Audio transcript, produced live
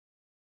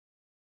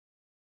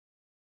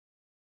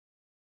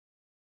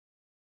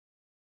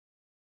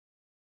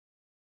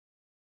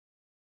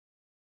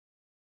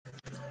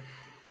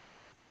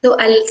So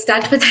I'll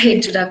start with the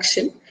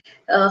introduction.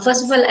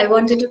 First of all, I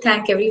wanted to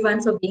thank everyone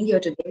for being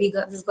here today.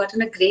 We've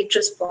gotten a great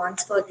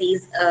response for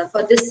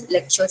this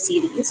lecture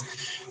series,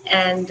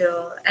 and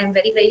I'm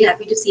very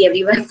happy to see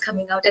everyone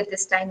coming out at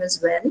this time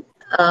as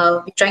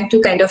well. We're trying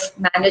to kind of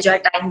manage our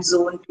time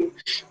zone to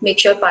make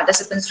sure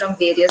participants from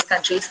various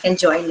countries can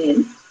join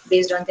in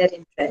based on their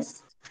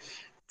interests.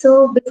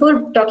 So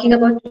before talking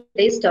about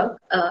today's talk,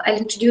 I'll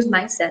introduce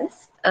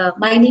myself.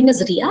 My name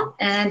is Ria,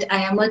 and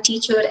I am a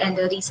teacher and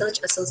a research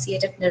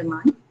associate at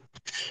NIRMAN.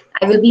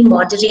 I will be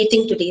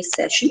moderating today's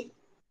session.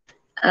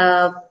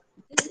 Uh,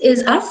 this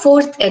is our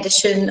fourth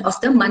edition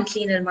of the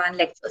monthly NIRMAN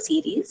lecture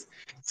series.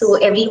 So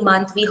every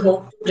month we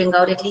hope to bring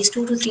out at least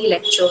 2 to 3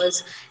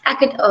 lectures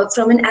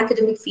from an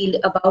academic field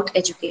about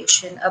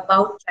education,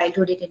 about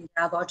childhood in India,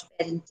 about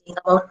parenting,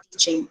 about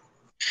teaching.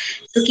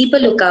 So keep a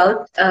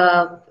lookout.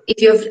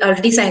 If you have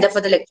already signed up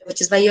for the lecture,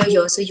 which is why you're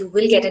here, so you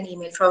will get an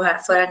email for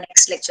our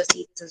next lecture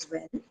series as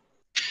well.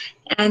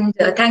 And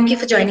thank you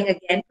for joining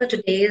again for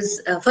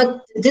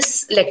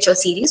this lecture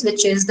series,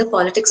 which is the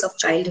politics of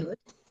childhood.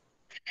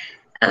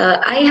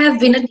 I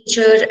have been a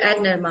teacher at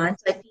NIRMAN,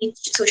 so I teach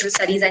social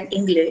studies and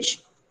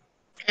English.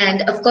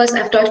 And of course,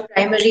 I've taught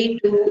primary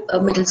to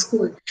middle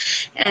school.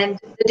 And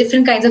the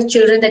different kinds of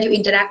children that you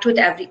interact with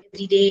every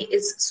day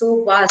is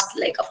so vast.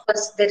 Like, of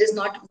course, there is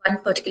not one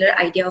particular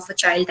idea of a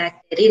child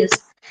that there is.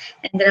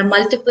 And there are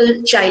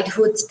multiple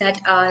childhoods that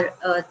are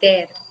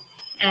there.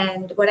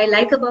 And what I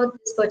like about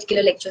this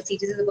particular lecture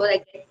series is about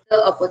I get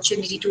the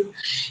opportunity to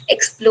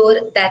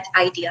explore that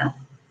idea.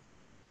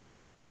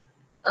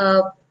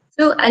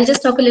 So I'll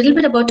just talk a little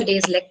bit about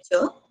today's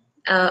lecture.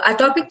 Our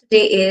topic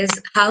today is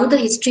how the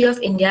history of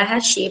India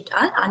has shaped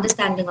our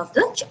understanding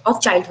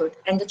of childhood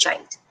and the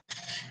child.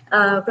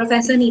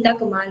 Professor Nita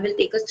Kumar will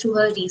take us through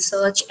her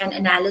research and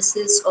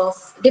analysis of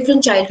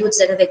different childhoods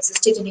that have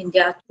existed in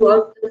India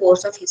throughout the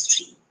course of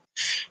history,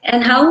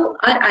 and how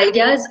our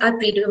ideas are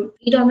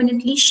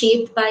predominantly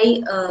shaped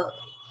by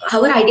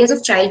how our ideas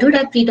of childhood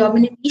are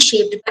predominantly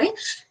shaped by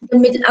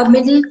a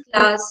middle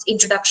class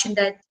introduction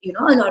that a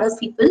lot of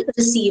people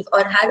receive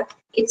or have.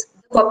 It's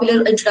the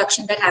popular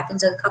introduction that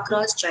happens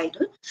across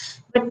childhood,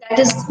 but that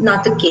is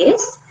not the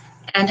case.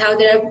 And how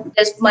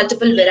there's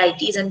multiple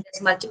varieties and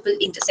there's multiple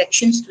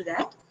intersections to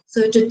that.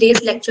 So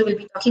today's lecture will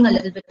be talking a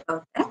little bit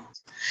about that.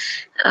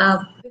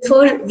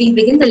 Before we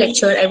begin the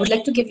lecture, I would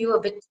like to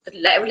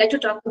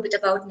talk a bit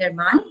about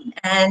NIRMAN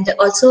and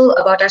also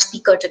about our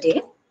speaker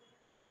today.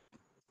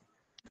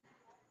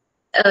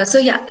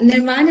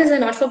 NIRMAN is a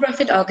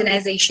not-for-profit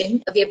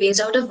organization. We are based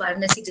out of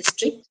Varanasi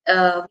district.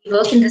 We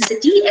work in the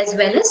city as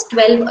well as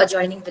 12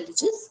 adjoining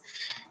villages.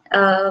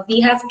 We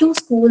have 2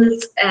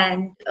 schools,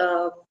 and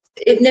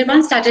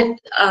NIRMAN started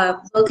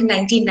work in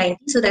 1990,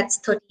 so that's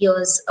 30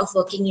 years of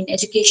working in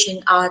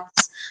education,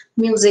 arts,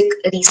 music,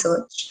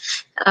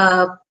 research.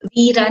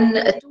 We run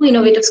 2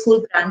 innovative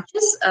school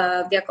branches.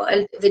 They are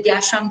called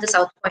Vidyashram, the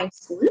South Point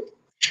School.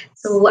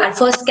 So our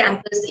first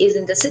campus is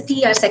in the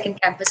city. Our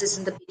second campus is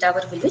in the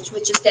Pitawar village,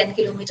 which is 10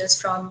 kilometers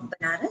from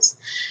Banaras.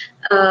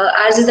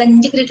 Ours is an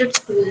integrated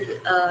school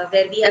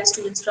where we have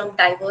students from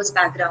diverse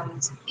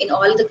backgrounds in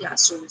all the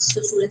classrooms.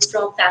 So students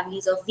from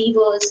families of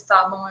weavers,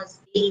 farmers,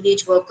 daily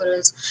wage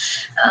workers,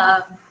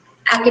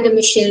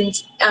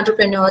 academicians,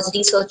 entrepreneurs,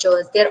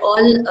 researchers. They're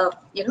all,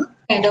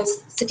 kind of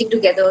sitting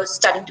together,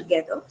 studying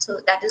together.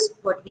 So that is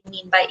what we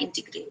mean by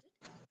integrated.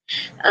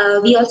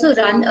 We also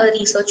run a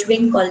research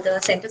wing called the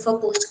Center for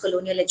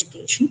Post-Colonial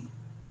Education.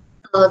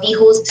 We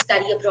host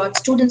study abroad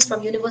students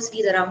from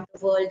universities around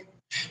the world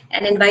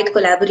and invite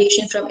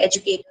collaboration from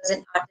educators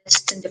and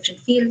artists in different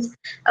fields.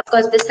 Of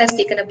course, this has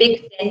taken a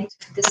big dent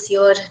this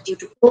year due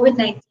to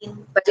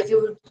COVID-19, but if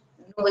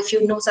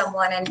you know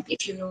someone and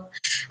if you know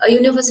a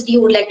university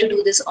who would like to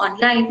do this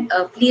online,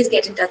 please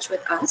get in touch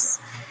with us.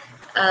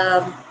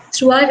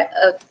 Through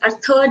our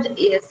third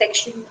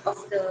section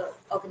of the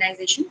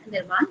organization,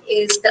 NIRMAN,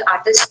 is the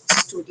Artist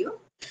Studio.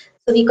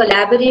 So we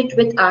collaborate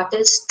with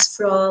artists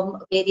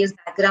from various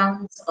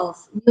backgrounds of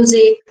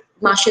music,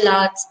 martial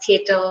arts,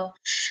 theatre.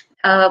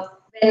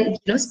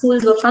 When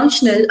schools were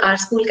functional, our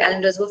school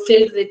calendars were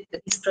filled with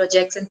these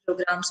projects and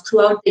programs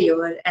throughout the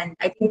year, and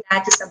I think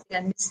that is something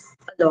I miss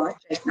a lot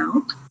right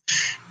now.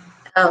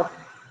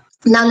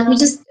 Now let me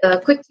just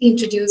quickly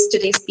introduce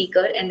today's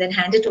speaker and then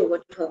hand it over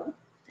to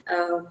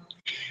her.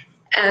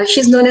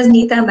 She's known as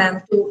Nita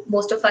ma'am to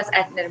most of us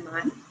at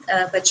NIRMAN,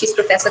 but she's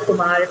Professor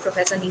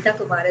Nita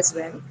Kumar as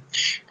well.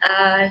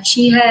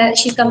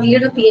 She's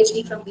completed her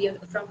Ph.D. from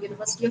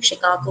University of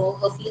Chicago.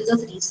 Her fields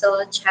of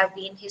research have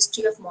been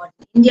history of modern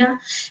India,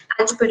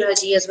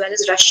 anthropology, as well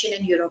as Russian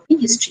and European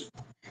history.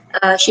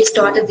 She's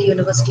taught at the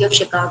University of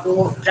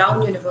Chicago,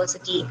 Brown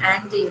University,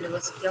 and the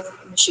University of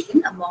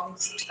Michigan,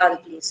 amongst other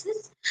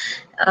places.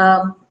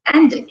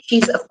 And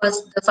she's, of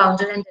course, the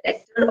founder and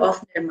director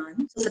of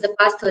NIRMAN. So for the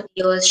past 30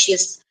 years,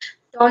 she's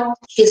taught,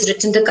 she's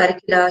written the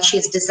curricula,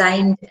 she's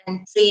designed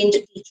and trained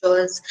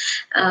teachers.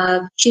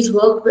 She's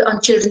worked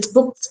on children's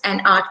books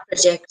and art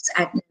projects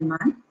at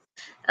NIRMAN.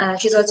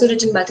 She's also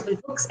written multiple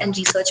books and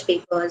research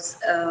papers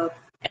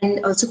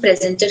and also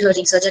presented her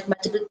research at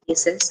multiple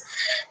places.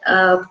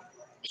 Uh,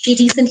 she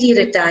recently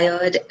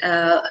retired.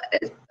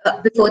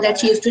 Before that,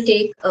 she used to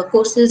take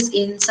courses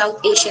in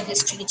South Asian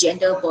history,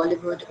 gender,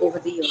 Bollywood over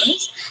the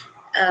years.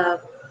 Uh,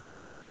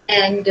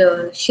 and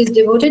she's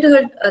devoted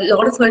a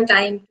lot of her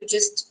time to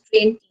just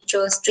train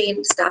teachers,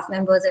 train staff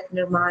members at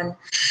NIRMAN,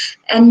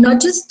 and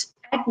not just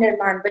at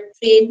NIRMAN, but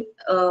train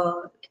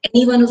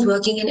anyone who's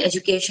working in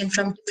education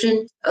from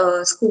different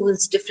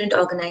schools, different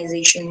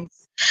organizations.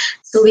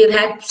 So we've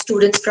had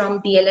students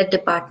from BLED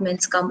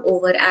departments come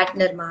over at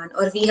Nirman,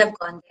 or we have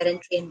gone there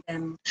and trained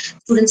them.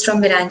 Students from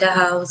Miranda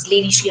House,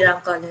 Lady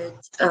Shriram College,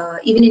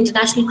 even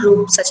international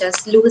groups such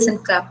as Lewis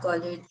and Clark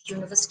College,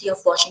 University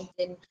of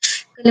Washington,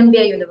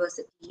 Columbia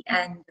University,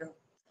 and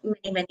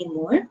many, many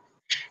more.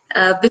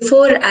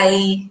 Before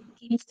I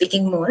keep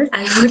speaking more,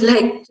 I would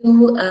like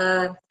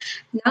to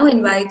now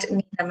invite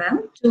Nita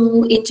ma'am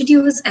to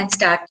introduce and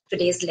start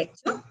today's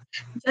lecture.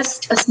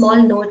 Just a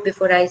small note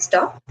before I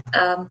stop.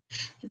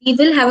 We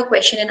will have a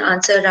question and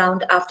answer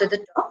round after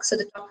the talk. So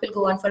the talk will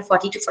go on for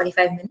 40 to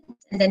 45 minutes,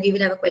 and then we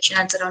will have a question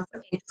answer round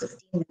for 10 to 15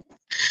 minutes.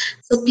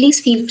 So please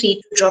feel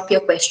free to drop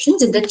your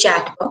questions in the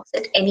chat box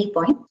at any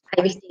point.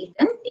 I will take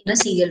them in a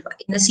serial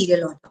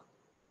order.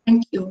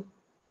 Thank you.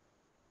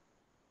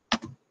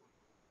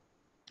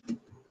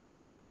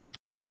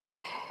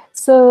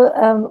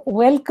 So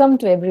welcome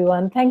to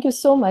everyone. Thank you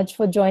so much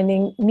for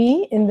joining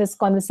me in this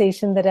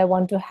conversation that I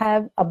want to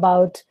have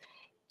about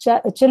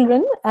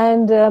children.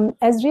 And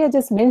as Ria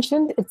just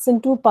mentioned, it's in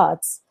two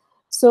parts.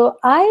 So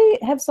I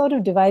have sort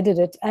of divided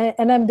it,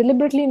 and I'm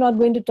deliberately not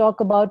going to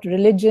talk about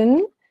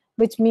religion,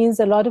 which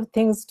means a lot of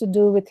things to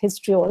do with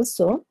history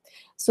also.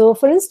 So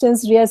for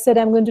instance, Ria said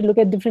I'm going to look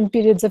at different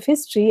periods of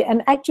history,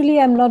 and actually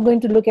I'm not going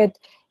to look at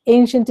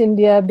ancient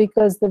India,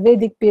 because the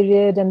Vedic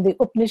period and the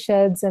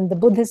Upanishads and the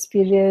Buddhist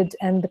period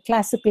and the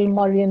classical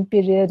Mauryan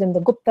period and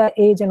the Gupta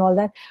age and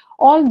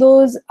all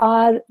those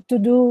are to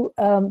do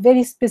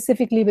very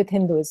specifically with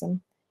Hinduism.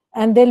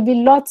 And there'll be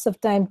lots of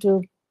time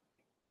to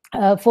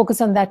focus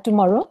on that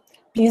tomorrow.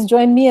 Please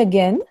join me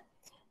again.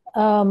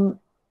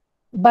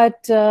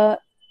 But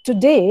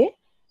today,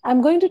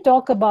 I'm going to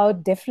talk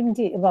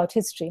definitely about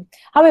history.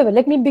 However,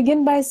 let me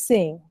begin by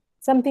saying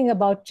something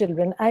about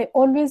children. I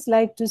always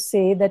like to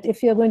say that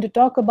if you're going to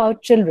talk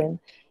about children,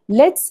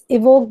 let's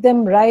evoke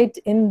them right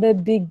in the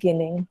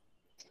beginning.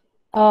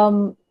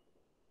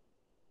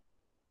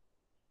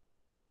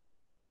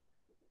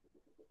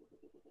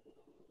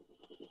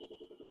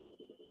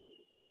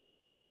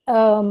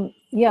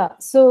 Yeah,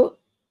 so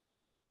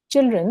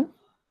children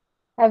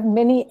have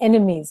many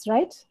enemies,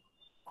 right?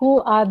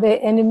 Who are their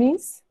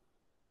enemies?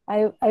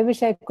 I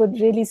wish I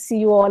could really see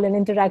you all and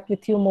interact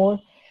with you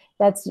more.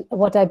 That's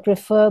what I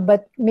prefer,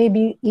 but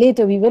maybe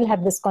later we will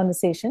have this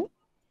conversation.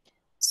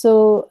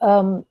 So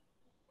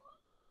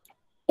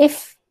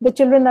if the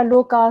children are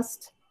low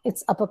caste,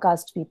 it's upper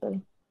caste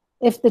people.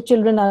 If the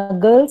children are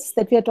girls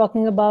that we are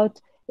talking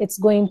about, it's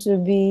going to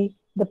be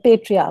the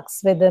patriarchs,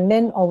 whether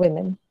men or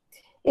women.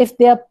 If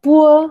they are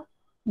poor,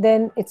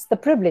 then it's the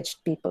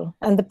privileged people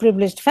and the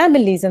privileged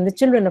families and the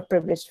children of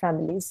privileged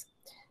families.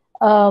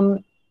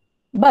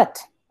 But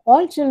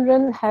all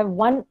children have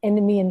one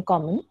enemy in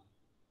common,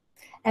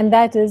 and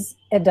that is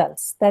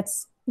adults.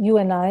 That's you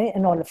and I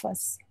and all of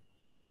us.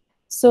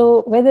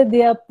 So whether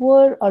they are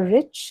poor or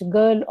rich,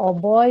 girl or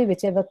boy,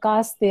 whichever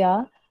caste they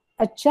are,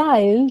 a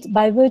child,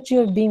 by virtue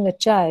of being a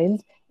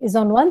child, is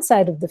on one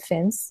side of the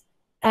fence.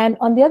 And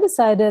on the other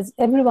side is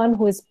everyone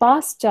who is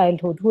past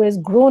childhood, who has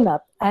grown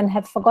up and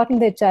have forgotten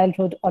their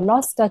childhood or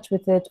lost touch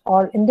with it,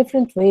 or in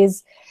different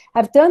ways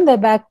have turned their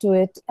back to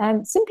it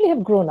and simply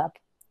have grown up.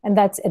 And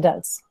that's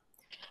adults.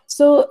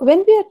 So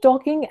when we are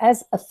talking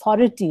as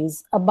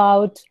authorities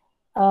about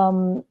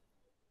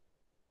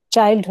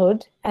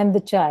childhood and the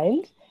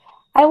child,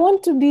 I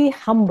want to be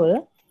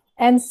humble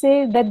and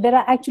say that there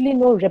are actually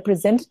no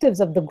representatives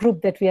of the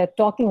group that we are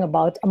talking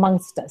about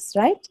amongst us,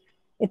 right?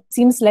 It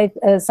seems like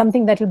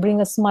something that will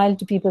bring a smile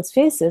to people's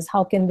faces.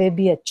 How can there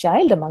be a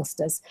child amongst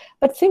us?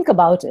 But think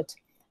about it.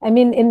 I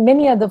mean, in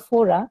many other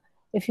fora,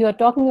 if you are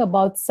talking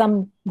about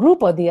some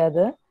group or the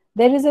other,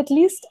 there is at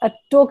least a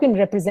token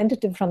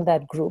representative from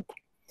that group.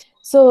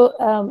 So,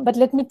 but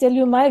let me tell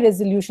you my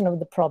resolution of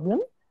the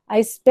problem.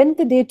 I spent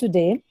the day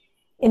today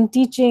in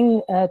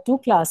teaching 2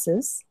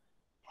 classes.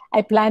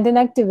 I planned an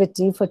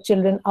activity for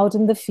children out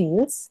in the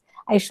fields.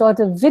 I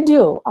shot a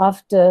video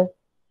after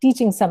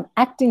teaching some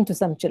acting to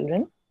some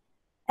children.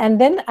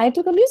 And then I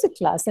took a music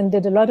class and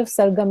did a lot of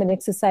sargam and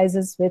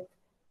exercises with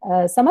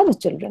some other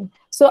children.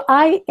 So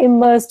I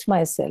immersed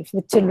myself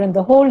with children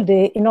the whole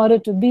day in order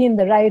to be in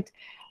the right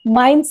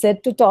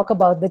mindset to talk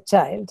about the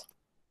child.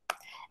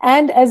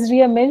 And as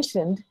Ria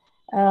mentioned,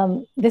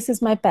 this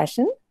is my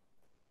passion.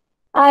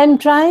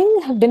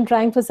 Have been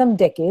trying for some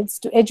decades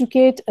to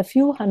educate a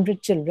few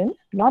hundred children,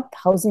 not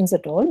thousands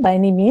at all by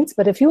any means,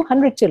 but a few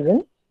hundred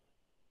children,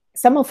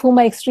 some of whom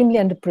are extremely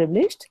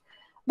underprivileged,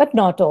 but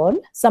not all.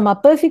 Some are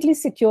perfectly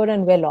secure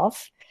and well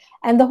off.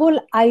 And the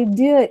whole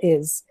idea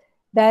is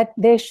that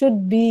there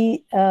should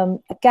be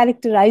a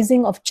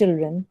characterizing of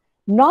children,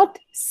 not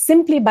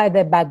simply by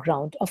their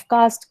background of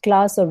caste,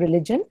 class, or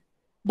religion,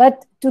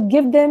 but to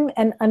give them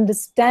an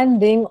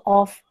understanding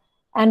of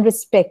and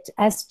respect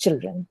as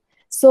children.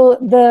 So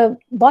the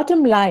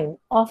bottom line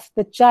of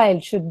the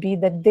child should be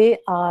that they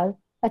are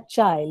a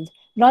child,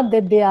 not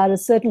that they are a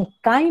certain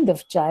kind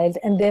of child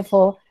and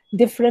therefore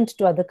different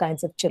to other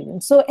kinds of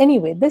children. So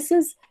anyway, this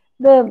is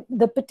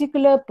the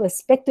particular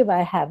perspective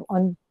I have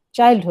on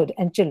childhood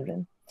and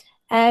children.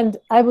 And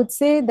I would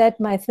say that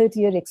my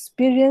 30-year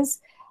experience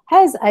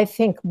has, I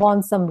think,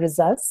 borne some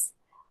results.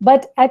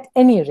 But at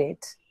any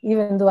rate,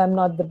 even though I'm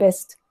not the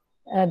best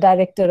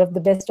director of the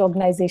best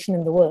organization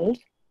in the world,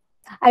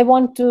 I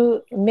want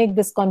to make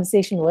this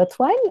conversation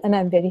worthwhile, and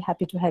I'm very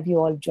happy to have you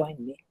all join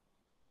me.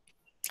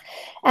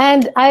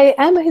 And I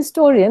am a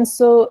historian,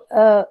 so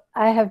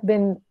I have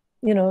been,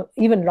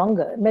 even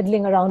longer,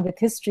 meddling around with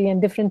history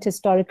and different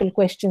historical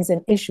questions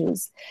and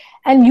issues.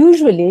 And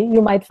usually,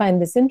 you might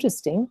find this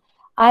interesting,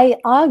 I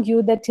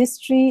argue that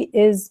history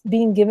is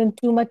being given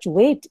too much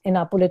weight in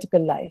our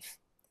political life,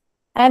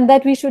 and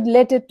that we should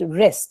let it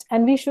rest,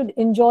 and we should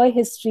enjoy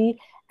history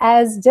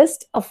as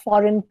just a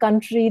foreign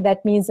country.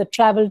 That means a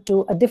travel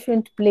to a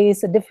different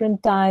place, a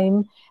different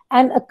time,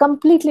 and a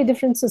completely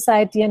different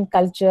society and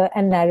culture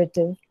and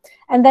narrative.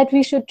 And that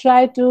we should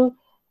try to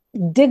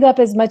dig up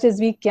as much as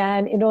we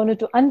can in order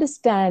to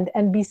understand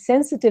and be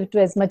sensitive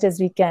to as much as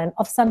we can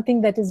of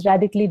something that is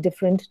radically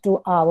different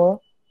to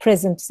our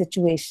present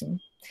situation.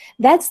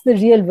 That's the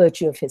real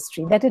virtue of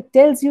history, that it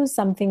tells you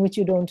something which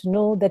you don't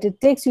know, that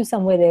it takes you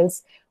somewhere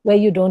else where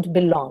you don't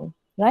belong,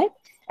 right?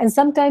 And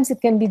sometimes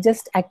it can be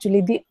just actually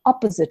the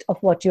opposite of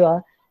what you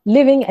are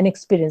living and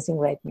experiencing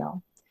right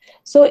now.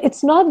 So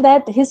it's not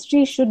that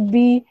history should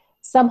be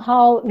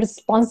somehow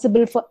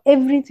responsible for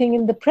everything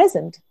in the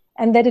present,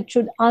 and that it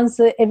should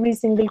answer every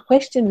single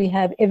question we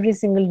have, every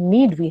single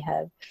need we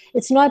have.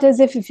 It's not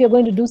as if you're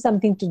going to do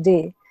something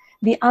today,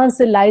 the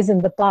answer lies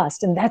in the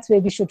past, and that's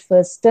where we should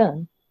first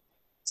turn.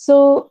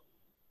 So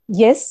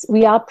yes,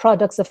 we are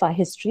products of our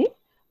history,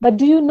 but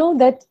do you know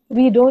that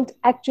we don't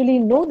actually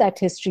know that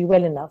history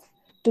well enough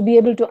to be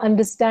able to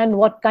understand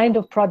what kind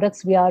of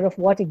products we are of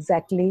what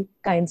exactly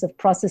kinds of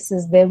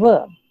processes there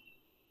were?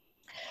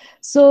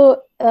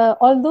 So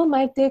although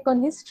my take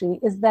on history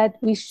is that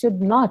we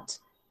should not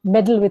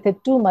meddle with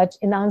it too much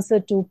in answer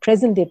to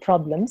present day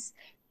problems,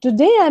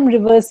 today I'm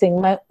reversing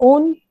my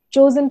own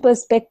chosen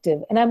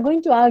perspective, and I'm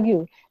going to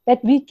argue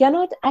that we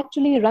cannot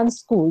actually run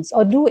schools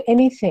or do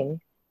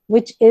anything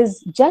which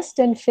is just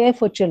and fair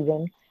for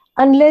children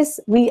unless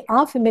we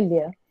are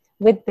familiar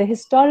with the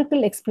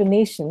historical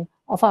explanation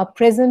of our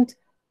present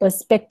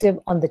perspective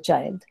on the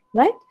child,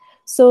 right?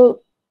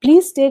 So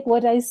please take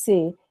what I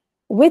say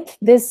with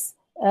this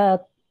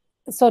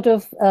sort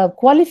of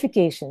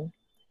qualification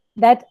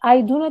that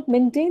I do not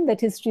maintain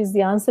that history is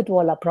the answer to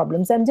all our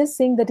problems. I'm just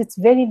saying that it's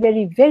very,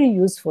 very, very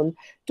useful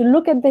to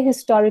look at the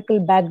historical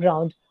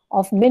background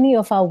of many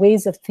of our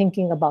ways of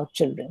thinking about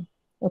children,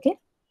 okay?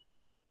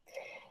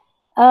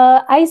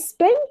 I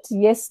spent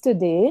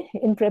yesterday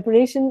in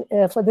preparation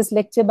for this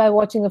lecture by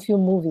watching a few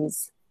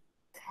movies.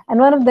 And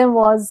one of them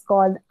was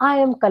called I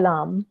Am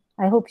Kalam.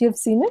 I hope you've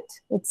seen it.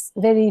 It's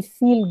a very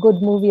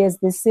feel-good movie, as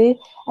they say.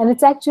 And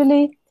it's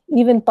actually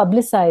even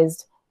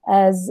publicized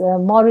as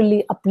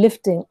morally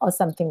uplifting or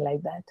something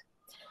like that.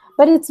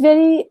 But it's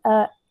very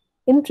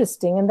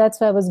interesting, and that's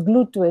why I was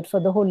glued to it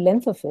for the whole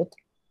length of it,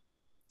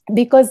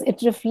 because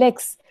it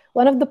reflects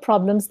one of the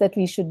problems that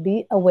we should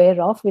be aware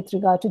of with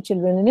regard to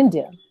children in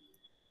India.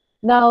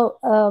 Now,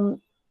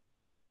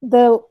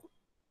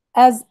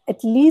 as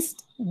at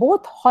least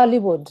both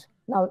Hollywood,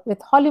 now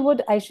with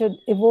Hollywood, I should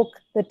evoke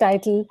the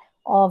title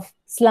of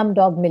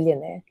Slumdog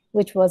Millionaire,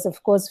 which was,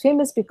 of course,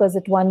 famous because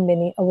it won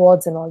many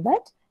awards and all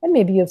that. And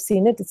maybe you've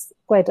seen it. It's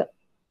quite a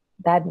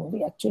bad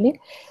movie, actually.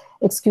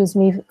 Excuse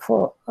me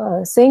for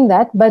saying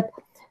that. But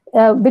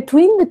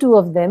between the two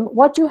of them,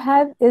 what you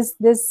have is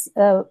this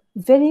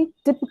very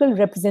typical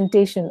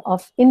representation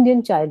of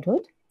Indian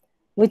childhood,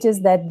 which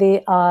is that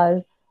they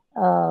are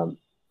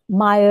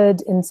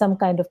mired in some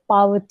kind of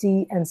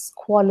poverty and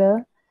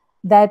squalor,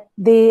 that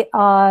they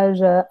are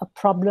a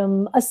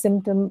problem, a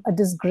symptom, a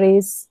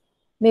disgrace,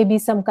 maybe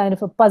some kind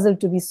of a puzzle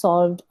to be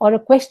solved or a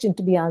question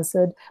to be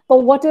answered.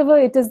 But whatever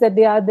it is that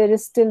they are, there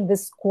is still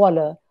this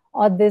squalor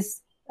or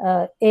this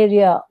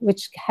area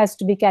which has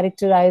to be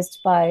characterized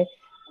by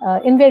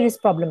in various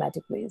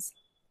problematic ways.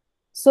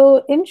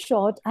 So in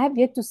short, I have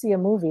yet to see a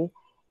movie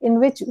in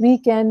which we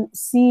can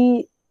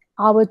see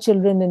our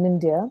children in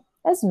India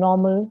as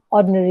normal,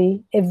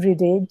 ordinary,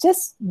 everyday,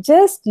 just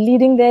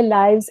leading their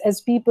lives as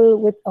people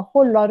with a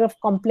whole lot of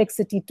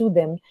complexity to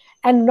them,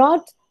 and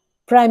not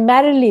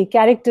primarily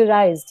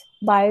characterized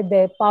by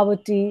their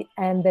poverty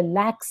and the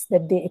lacks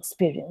that they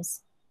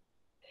experience.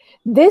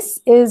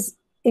 This is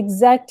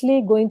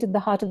exactly going to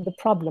the heart of the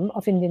problem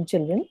of Indian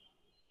children,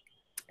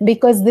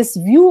 because this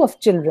view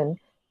of children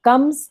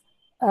comes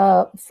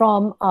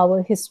from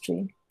our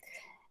history.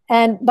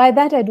 And by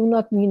that, I do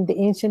not mean the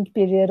ancient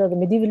period or the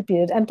medieval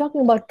period. I'm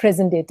talking about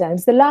present day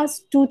times, the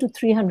last 200 to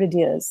 300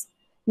 years.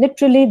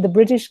 Literally, the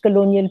British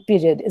colonial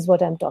period is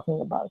what I'm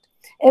talking about.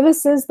 Ever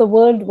since the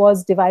world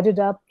was divided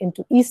up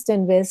into East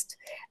and West,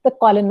 the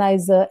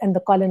colonizer and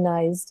the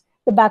colonized,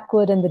 the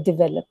backward and the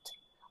developed,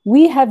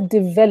 we have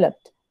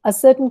developed a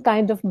certain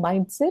kind of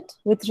mindset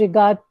with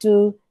regard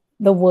to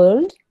the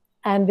world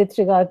and with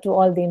regard to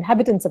all the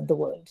inhabitants of the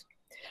world.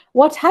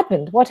 What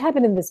happened? What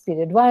happened in this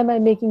period? Why am I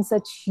making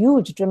such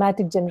huge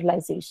dramatic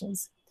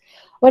generalizations?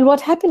 Well,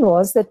 what happened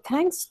was that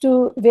thanks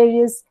to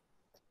various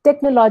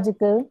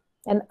technological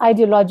and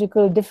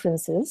ideological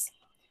differences,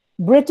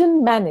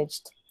 Britain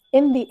managed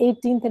in the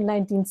 18th and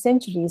 19th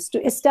centuries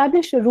to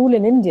establish a rule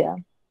in India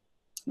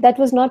that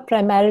was not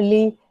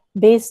primarily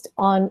based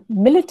on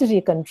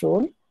military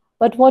control,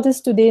 but what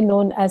is today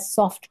known as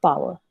soft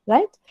power,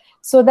 right?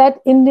 So that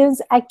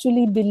Indians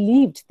actually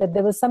believed that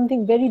there was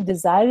something very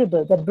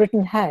desirable that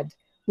Britain had,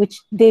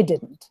 which they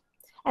didn't.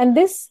 And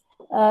this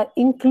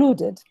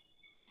included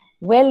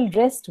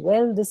well-dressed,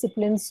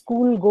 well-disciplined,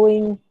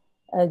 school-going,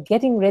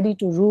 getting ready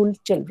to rule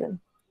children.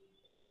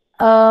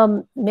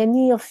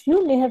 Many of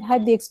you may have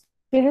had the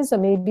experience, or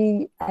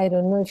maybe, I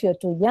don't know if you're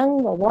too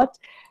young or what,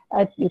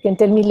 you can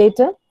tell me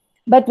later.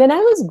 But when I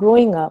was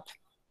growing up,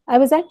 I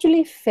was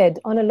actually fed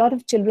on a lot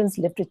of children's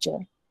literature,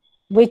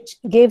 which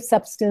gave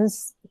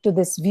substance to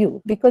this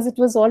view, because it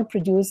was all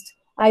produced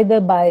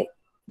either by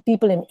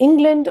people in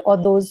England or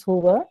those who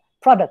were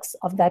products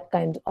of that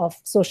kind of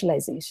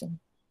socialization.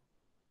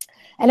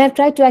 And I've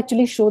tried to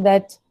actually show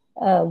that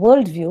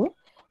worldview.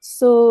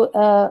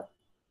 So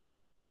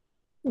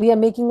we are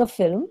making a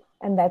film,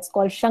 and that's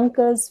called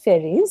Shankar's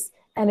Fairies,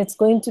 and it's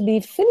going to be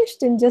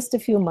finished in just a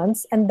few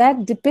months, and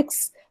that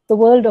depicts the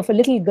world of a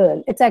little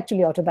girl. It's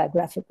actually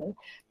autobiographical.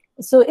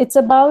 So it's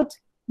about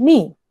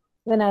me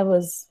when I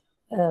was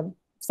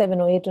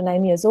 7 or 8 or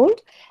 9 years old.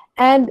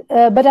 And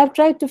but I've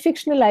tried to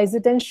fictionalize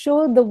it and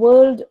show the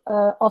world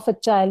of a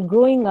child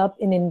growing up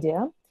in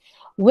India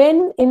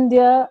when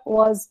India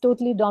was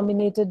totally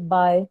dominated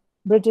by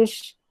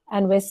British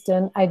and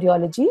Western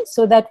ideology,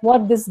 so that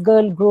what this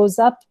girl grows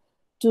up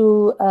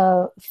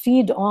to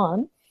feed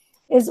on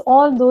is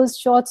all those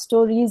short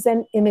stories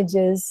and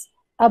images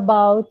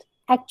about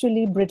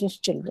actually British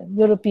children,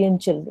 European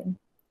children.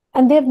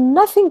 And they have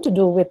nothing to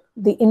do with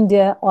the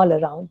India all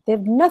around. They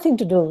have nothing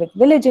to do with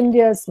village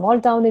India,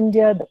 small town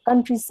India, the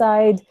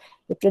countryside,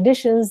 the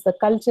traditions, the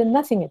culture,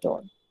 nothing at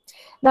all.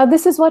 Now,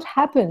 this is what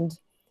happened.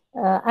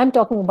 I'm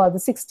talking about the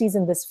 60s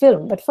in this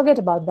film, but forget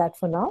about that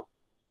for now.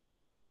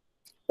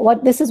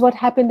 This is what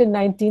happened in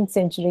 19th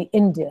century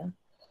India.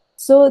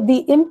 So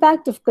the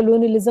impact of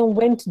colonialism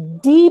went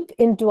deep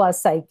into our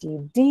psyche,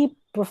 deep,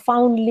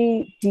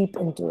 profoundly deep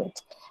into it.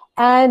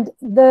 And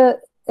the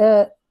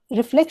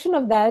reflection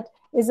of that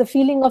is a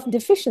feeling of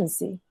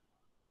deficiency,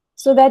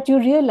 so that you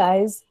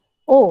realize,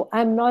 oh,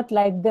 I'm not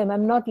like them.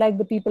 I'm not like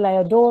the people I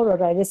adore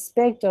or I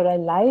respect or I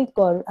like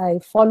or I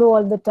follow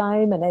all the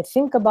time and I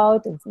think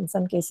about, and in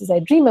some cases I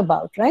dream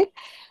about, right?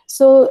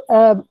 So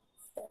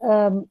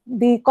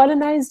the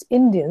colonized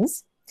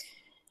Indians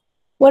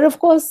were, of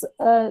course,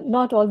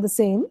 not all the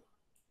same.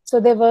 So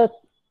there were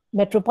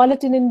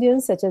metropolitan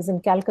Indians, such as in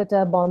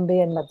Calcutta, Bombay,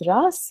 and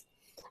Madras.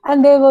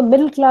 And there were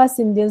middle-class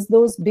Indians,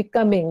 those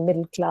becoming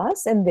middle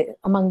class, and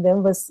among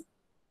them was,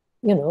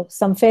 you know,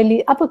 some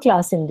fairly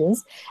upper-class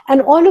Indians.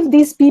 And all of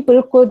these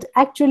people could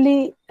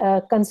actually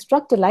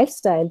construct a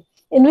lifestyle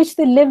in which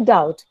they lived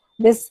out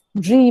this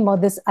dream or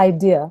this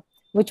idea,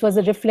 which was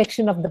a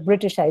reflection of the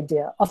British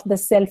idea of the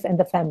self and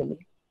the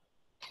family.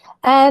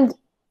 And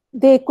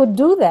they could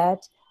do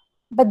that,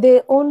 but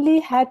they only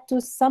had to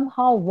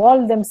somehow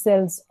wall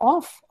themselves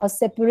off or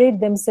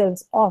separate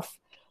themselves off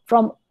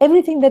from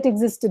everything that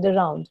existed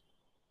around,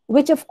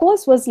 which of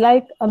course was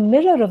like a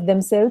mirror of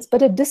themselves,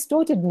 but a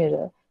distorted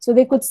mirror. So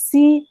they could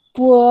see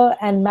poor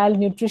and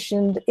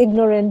malnutritioned,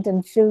 ignorant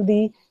and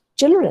filthy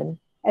children,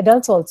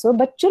 adults also,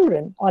 but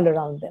children all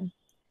around them.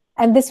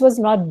 And this was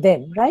not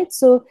them, right?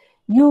 So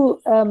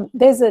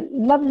there's a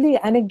lovely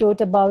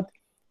anecdote about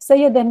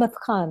Sayyid Ahmad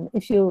Khan,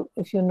 if you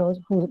know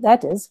who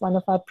that is, one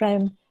of our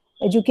prime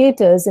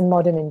educators in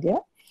modern India.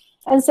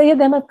 And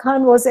Sayyid Ahmad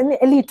Khan was an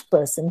elite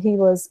person. He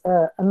was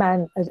a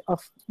man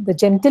of the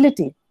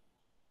gentility.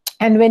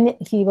 And when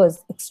he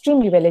was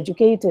extremely well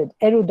educated,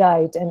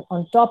 erudite, and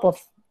on top of,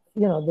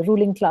 you know, the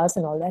ruling class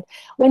and all that,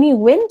 when he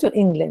went to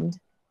England,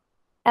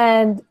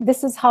 and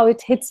this is how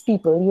it hits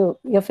people.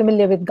 You're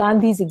familiar with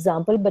Gandhi's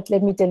example, but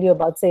let me tell you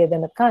about Sayyid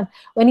Ahmad Khan.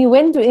 When he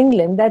went to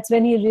England, that's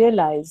when he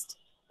realized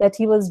that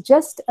he was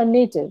just a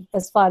native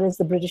as far as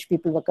the British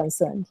people were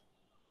concerned.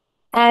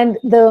 And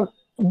the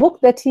book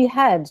that he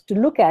had to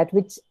look at,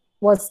 which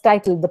was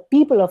titled The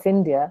People of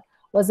India,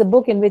 was a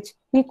book in which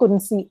he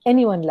couldn't see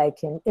anyone like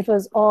him. It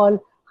was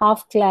all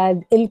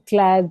half-clad,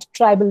 ill-clad,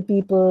 tribal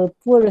people,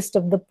 poorest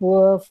of the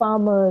poor,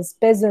 farmers,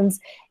 peasants,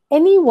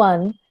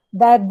 anyone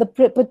that the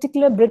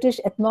particular British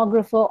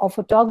ethnographer or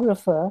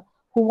photographer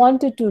who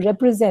wanted to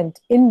represent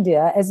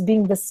India as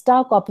being the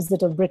stark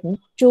opposite of Britain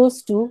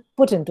chose to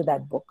put into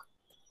that book.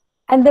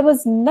 And there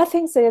was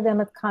nothing Sayyid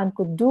Ahmad Khan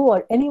could do,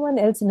 or anyone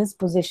else in his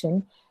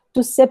position,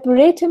 to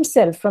separate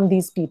himself from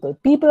these people.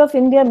 People of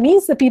India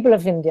means the people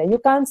of India. You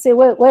can't say,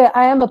 well,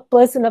 I am a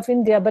person of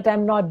India, but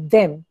I'm not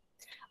them.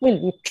 Well,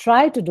 we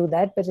try to do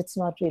that, but it's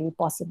not really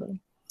possible.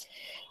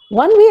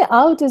 One way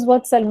out is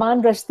what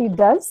Salman Rushdie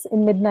does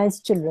in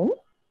Midnight's Children.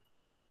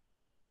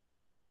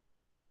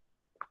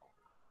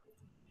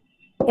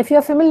 If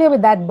you're familiar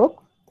with that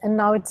book, and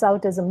now it's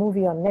out as a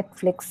movie on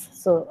Netflix,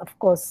 so of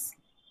course,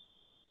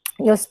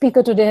 your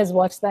speaker today has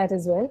watched that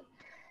as well.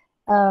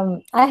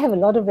 I have a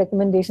lot of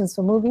recommendations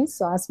for movies,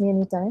 so ask me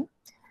anytime.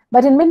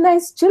 But in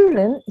Midnight's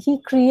Children,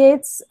 he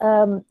creates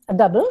a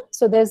double.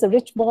 So there's a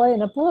rich boy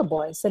and a poor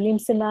boy, Salim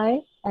Sinai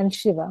and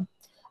Shiva.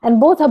 And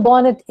both are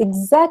born at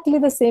exactly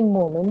the same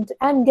moment.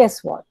 And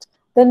guess what?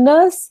 The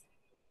nurse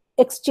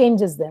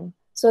exchanges them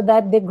so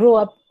that they grow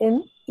up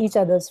in each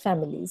other's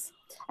families.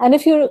 And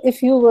if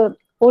you were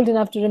old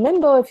enough to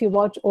remember, if you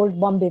watch old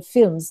Bombay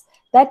films,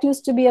 that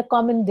used to be a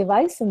common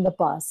device in the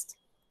past,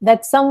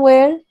 that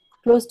somewhere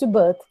close to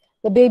birth,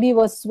 the baby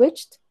was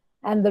switched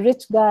and the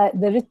rich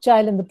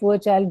child and the poor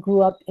child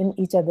grew up in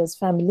each other's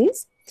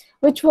families,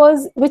 which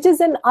is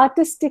an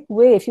artistic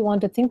way, if you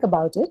want to think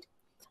about it,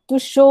 to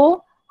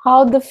show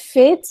how the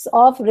fates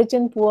of rich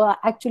and poor are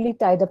actually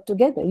tied up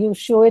together. You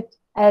show it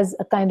as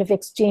a kind of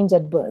exchange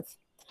at birth.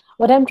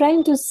 What I'm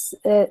trying to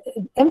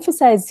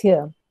emphasize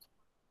here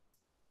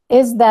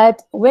is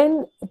that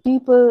when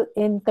people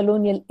in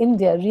colonial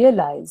India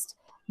realized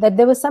that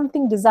there was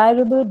something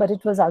desirable, but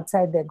it was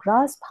outside their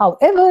grasp,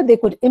 however, they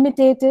could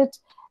imitate it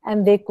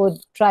and they could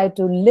try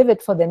to live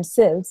it for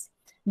themselves,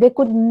 they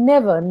could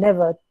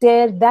never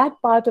tear that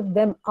part of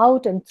them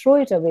out and throw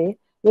it away,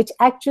 which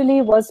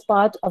actually was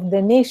part of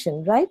their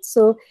nation, right?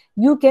 So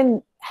you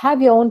can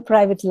have your own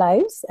private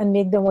lives and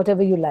make them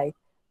whatever you like.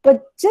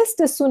 But just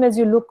as soon as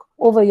you look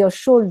over your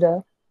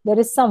shoulder, there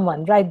is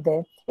someone right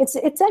there.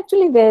 It's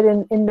actually there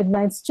in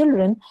Midnight's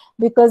Children,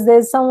 because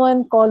there's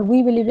someone called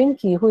Wee Willie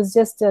Winkie, who's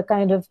just a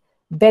kind of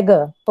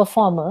beggar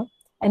performer.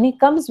 And he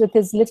comes with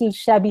his little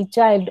shabby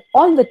child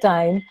all the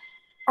time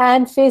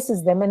and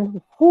faces them.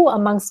 And who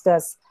amongst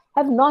us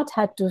have not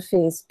had to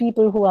face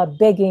people who are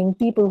begging,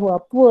 people who are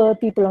poor,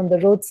 people on the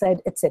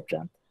roadside,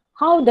 etc.?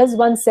 How does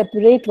one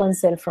separate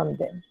oneself from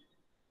them?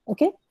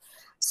 Okay,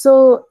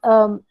 so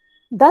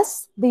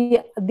thus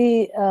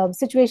the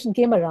situation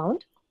came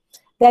around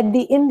that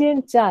the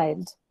Indian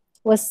child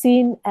was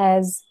seen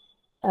as,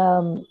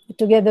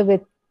 together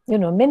with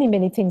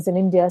many things in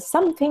India,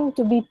 something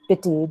to be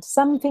pitied,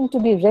 something to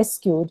be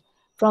rescued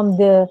from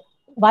the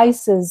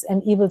vices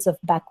and evils of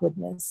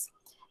backwardness.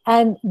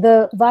 And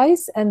the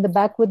vice and the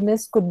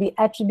backwardness could be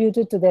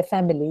attributed to their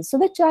families. So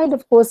the child,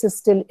 of course, is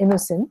still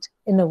innocent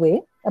in a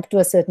way up to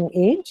a certain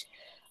age,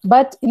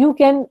 but you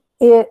can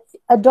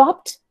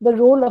adopt the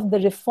role of the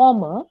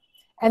reformer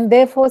and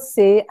therefore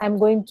say, I'm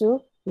going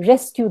to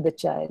rescue the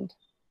child.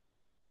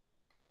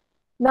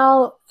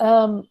 Now,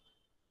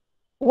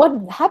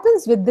 what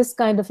happens with this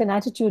kind of an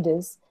attitude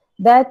is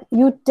that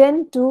you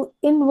tend to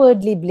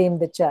inwardly blame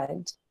the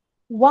child.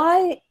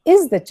 Why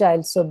is the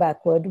child so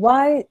backward?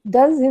 Why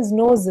does his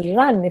nose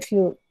run, if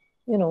you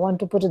want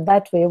to put it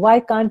that way? Why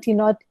can't he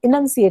not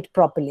enunciate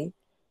properly?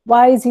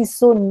 Why is he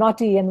so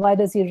naughty and why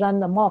does he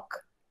run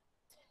amok?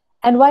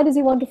 And why does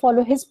he want to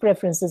follow his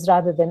preferences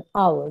rather than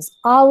ours?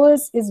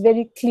 Ours is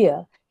very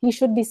clear. He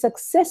should be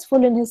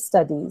successful in his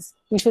studies.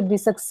 He should be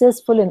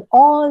successful in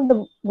all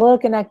the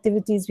work and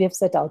activities we have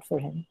set out for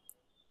him.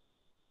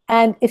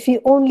 And if he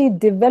only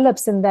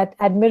develops in that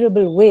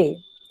admirable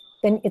way,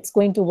 then it's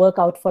going to work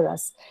out for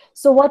us.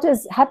 So what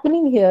is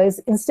happening here is,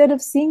 instead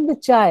of seeing the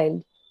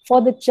child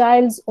for the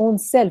child's own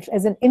self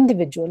as an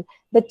individual,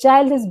 the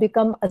child has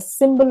become a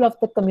symbol of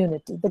the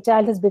community. The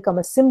child has become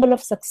a symbol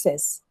of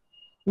success.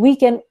 We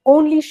can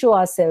only show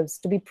ourselves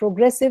to be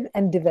progressive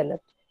and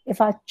developed if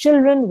our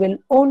children will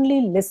only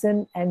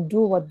listen and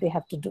do what they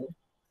have to do.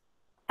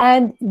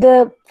 And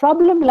the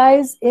problem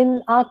lies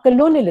in our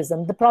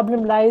colonialism. The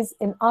problem lies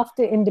in,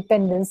 after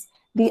independence,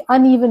 the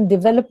uneven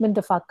development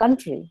of our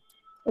country.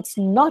 It's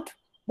not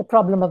the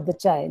problem of the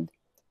child.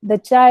 The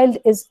child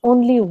is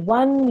only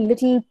one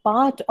little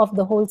part of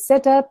the whole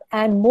setup,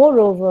 and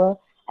moreover,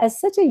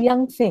 as such a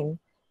young thing,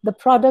 the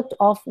product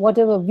of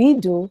whatever we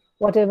do,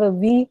 whatever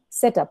we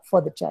set up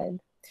for the child.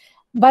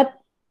 But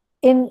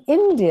in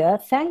India,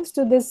 thanks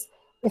to this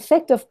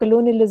effect of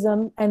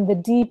colonialism and the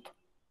deep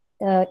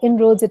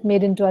inroads it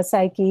made into our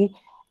psyche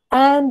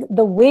and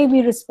the way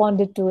we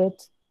responded to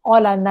it,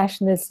 all our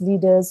nationalist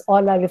leaders,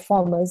 all our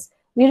reformers,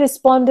 we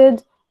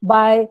responded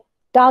by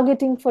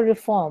targeting for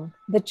reform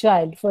the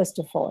child, first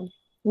of all.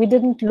 We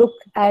didn't look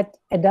at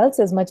adults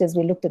as much as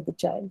we looked at the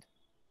child.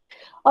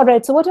 All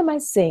right, so what am I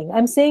saying?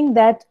 I'm saying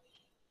that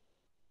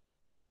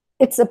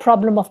it's a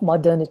problem of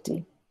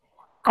modernity.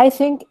 I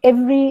think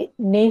every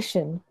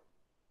nation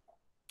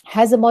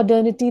has a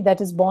modernity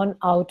that is born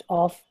out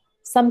of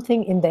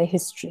something in their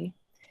history.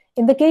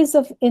 In the case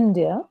of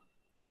India,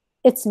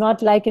 it's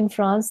not like in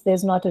France,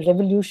 there's not a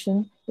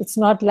revolution. It's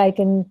not like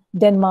in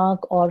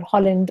Denmark or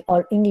Holland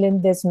or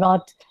England, there's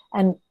not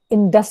an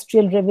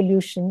industrial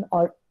revolution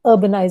or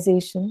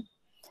urbanization.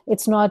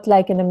 It's not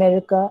like in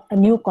America, a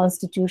new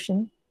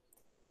constitution.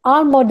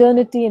 Our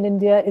modernity in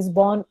India is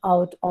born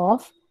out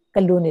of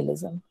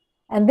colonialism.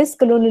 And this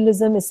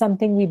colonialism is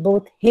something we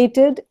both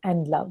hated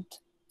and loved.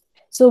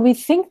 So we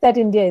think that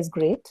India is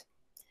great,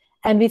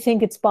 and we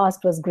think its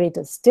past was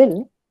greater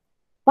still,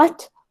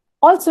 but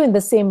also in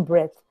the same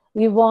breath,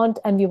 we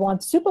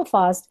want super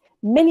fast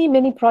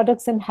many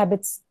products and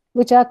habits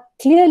which are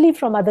clearly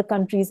from other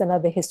countries and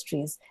other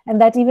histories,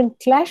 and that even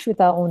clash with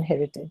our own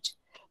heritage.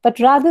 But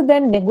rather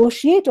than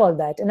negotiate all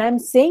that, and I'm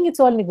saying it's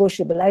all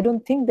negotiable, I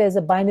don't think there's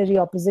a binary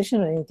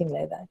opposition or anything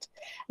like that.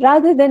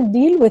 Rather than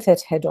deal with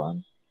it head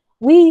on,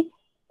 we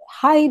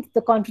hide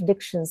the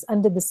contradictions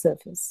under the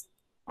surface.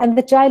 And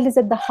the child is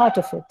at the heart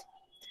of it.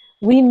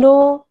 We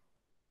know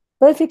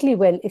perfectly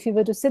well, if we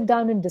were to sit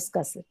down and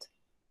discuss it,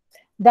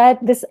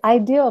 that this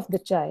idea of the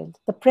child,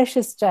 the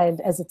precious child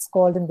as it's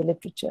called in the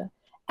literature,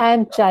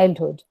 and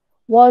childhood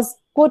was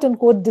quote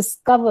unquote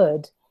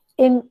discovered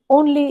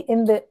only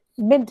in the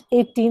mid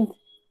 18th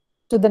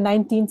to the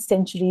 19th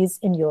centuries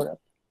in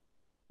Europe.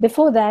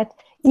 Before that,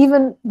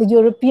 even the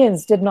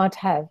Europeans did not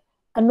have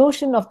a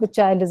notion of the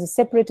child as a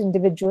separate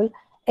individual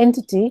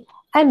entity,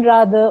 and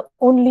rather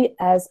only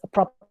as a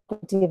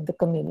property of the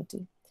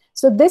community.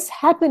 So this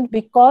happened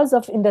because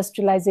of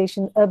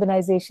industrialization,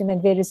 urbanization,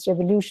 and various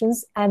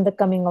revolutions, and the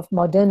coming of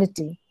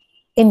modernity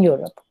in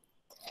Europe.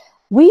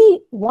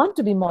 We want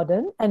to be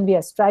modern, and we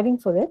are striving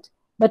for it,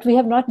 but we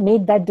have not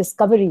made that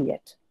discovery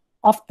yet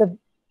of the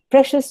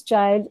precious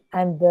child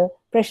and the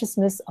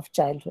preciousness of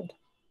childhood.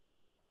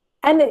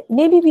 And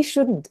maybe we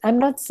shouldn't. I'm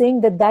not saying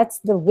that that's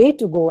the way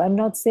to go. I'm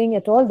not saying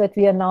at all that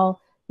we are now,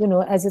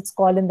 as it's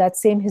called, in that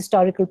same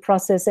historical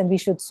process, and we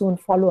should soon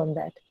follow on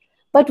that.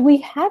 But we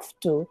have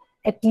to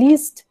at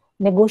least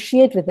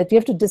negotiate with it. We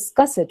have to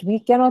discuss it. We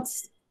cannot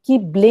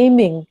keep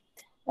blaming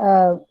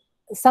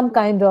some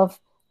kind of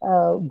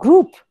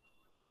group,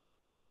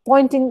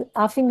 pointing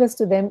our fingers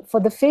to them for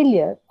the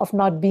failure of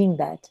not being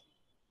that,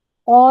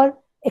 or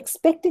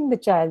expecting the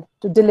child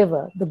to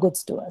deliver the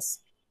goods to us.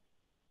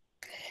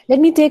 Let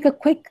me take a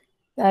quick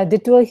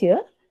detour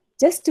here,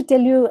 just to tell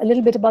you a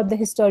little bit about the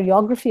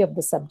historiography of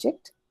the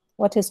subject,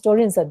 what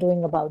historians are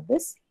doing about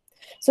this.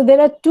 So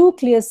there are two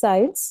clear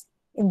sides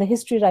in the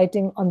history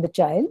writing on the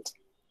child.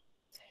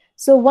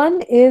 So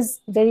one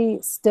is very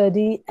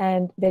sturdy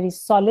and very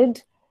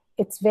solid.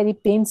 It's very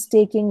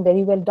painstaking,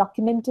 very well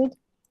documented.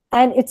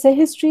 And it's a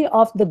history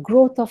of the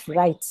growth of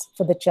rights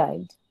for the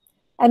child.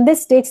 And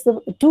this takes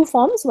the two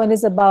forms. One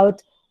is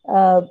about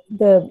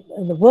the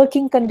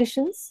working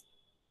conditions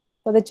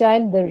for the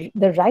child,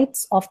 the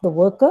rights of the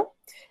worker.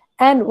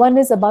 And one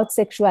is about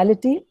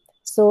sexuality.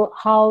 So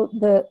how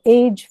the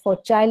age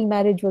for child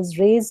marriage was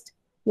raised,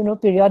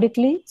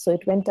 periodically. So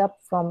it went up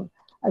from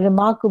a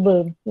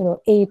remarkable,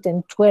 8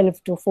 and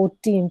 12 to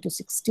 14 to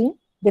 16,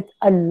 with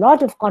a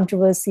lot of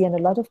controversy and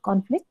a lot of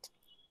conflict.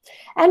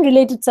 And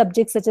related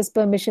subjects such as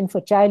permission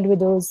for child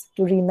widows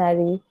to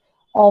remarry,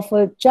 or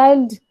for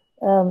child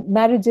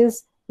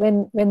marriages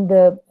when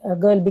the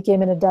girl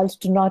became an adult,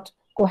 to not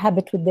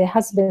cohabit with their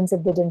husbands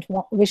if they didn't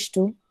wish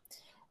to,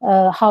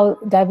 how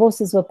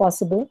divorces were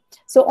possible.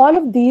 So all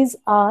of these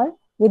are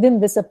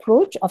within this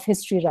approach of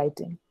history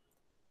writing.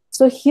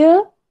 So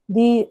here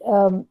the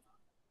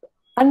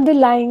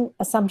underlying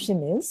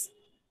assumption is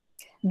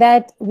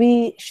that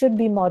we should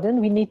be modern,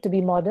 we need to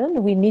be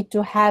modern, we need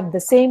to have the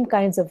same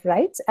kinds of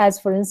rights as,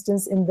 for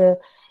instance, in the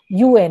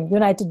UN,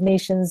 United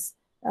Nations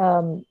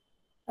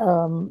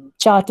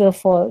Charter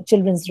for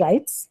Children's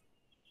Rights,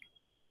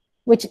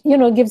 which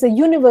gives a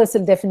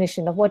universal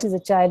definition of what is a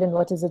child and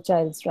what is a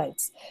child's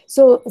rights.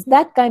 So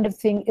that kind of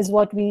thing is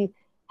what we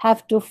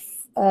have to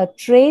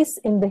trace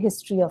in the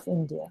history of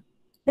India.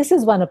 This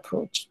is one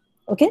approach,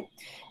 okay?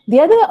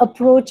 The other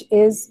approach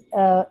is,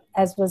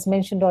 as was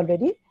mentioned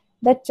already,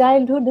 that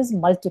childhood is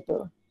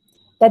multiple,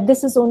 that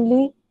this is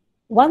only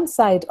one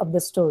side of the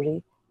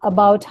story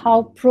about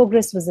how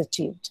progress was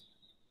achieved.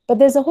 But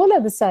there's a whole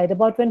other side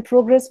about when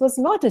progress was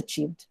not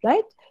achieved,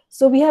 right?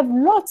 So we have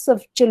lots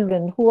of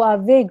children who are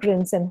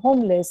vagrants and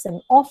homeless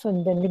and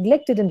orphaned and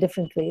neglected in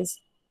different ways.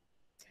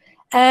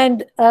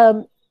 And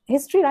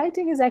history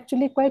writing is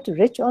actually quite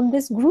rich on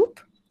this group,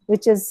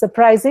 which is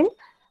surprising.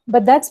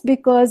 But that's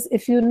because,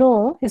 if you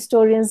know,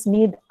 historians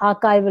need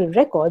archival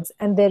records,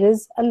 and there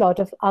is a lot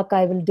of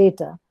archival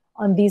data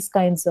on these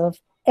kinds of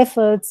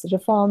efforts,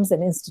 reforms,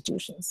 and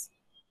institutions.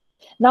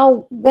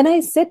 Now, when I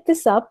set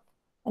this up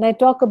and I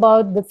talk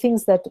about the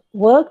things that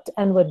worked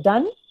and were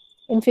done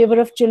in favor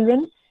of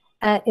children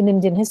in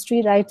Indian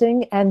history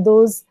writing, and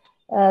those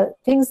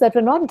things that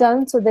were not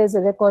done, so there's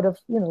a record of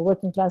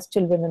working class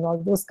children and all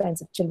those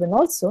kinds of children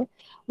also,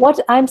 what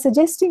I'm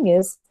suggesting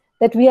is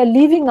that we are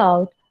leaving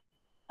out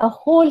a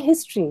whole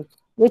history,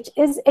 which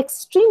is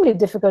extremely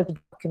difficult to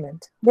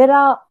document. There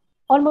are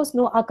almost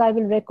no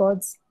archival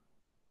records.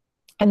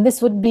 And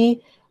this would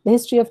be the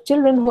history of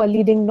children who are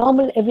leading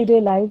normal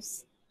everyday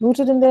lives,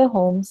 rooted in their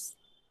homes.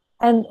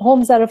 And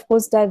homes are, of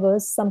course,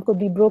 diverse. Some could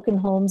be broken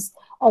homes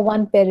or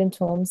one-parent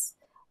homes,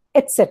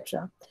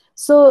 etc.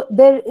 So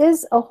there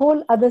is a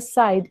whole other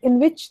side in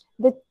which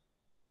the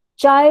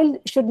child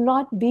should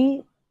not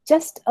be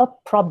just a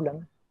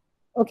problem.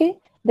 Okay?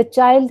 The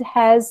child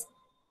has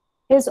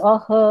his or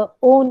her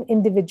own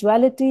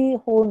individuality,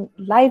 own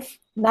life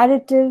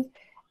narrative,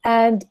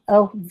 and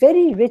a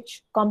very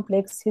rich,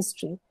 complex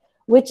history,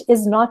 which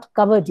is not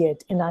covered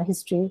yet in our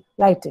history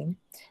writing.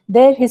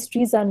 Their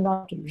histories are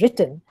not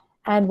written,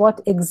 and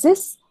what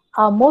exists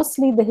are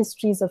mostly the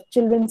histories of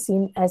children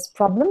seen as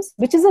problems,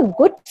 which is a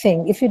good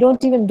thing. If you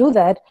don't even do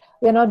that,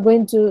 we're not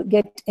going to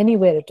get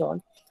anywhere at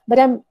all. But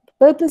I'm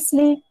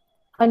purposely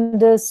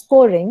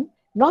underscoring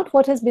not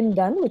what has been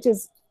done, which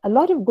is a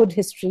lot of good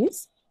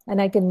histories, and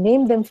I can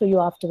name them for you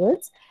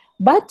afterwards,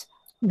 but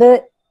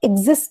the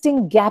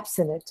existing gaps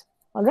in it,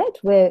 all right,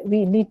 where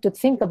we need to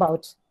think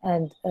about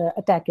and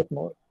attack it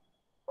more.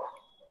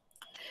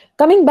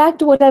 Coming back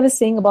to what I was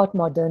saying about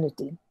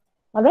modernity,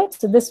 all right,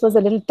 so this was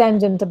a little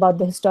tangent about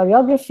the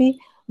historiography.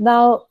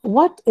 Now,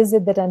 what is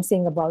it that I'm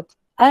saying about?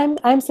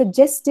 I'm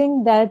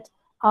suggesting that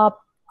our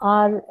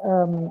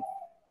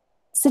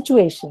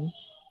situation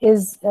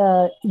is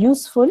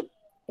useful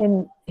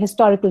in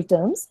historical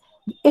terms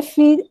if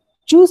we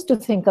choose to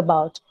think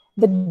about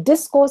the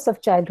discourse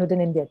of childhood in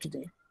India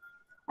today.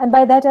 And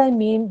by that I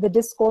mean the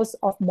discourse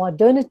of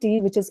modernity,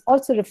 which is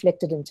also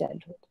reflected in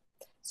childhood.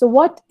 So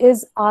what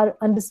is our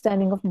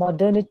understanding of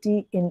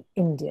modernity in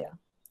India,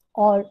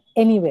 or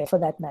anywhere for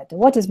that matter?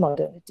 What is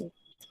modernity?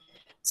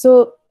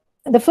 So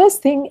the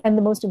first thing and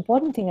the most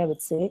important thing I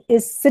would say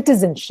is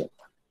citizenship.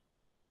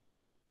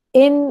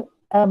 In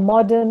a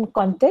modern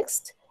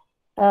context,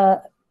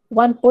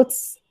 one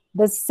puts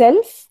the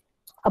self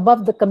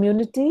above the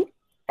community.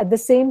 At the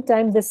same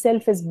time, the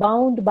self is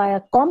bound by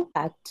a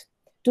compact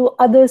to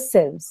other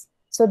selves,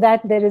 so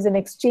that there is an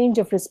exchange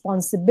of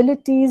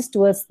responsibilities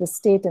towards the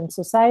state and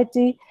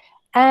society,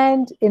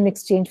 and in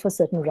exchange for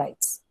certain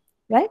rights,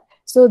 right?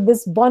 So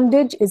this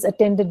bondage is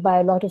attended by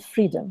a lot of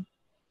freedom.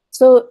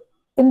 So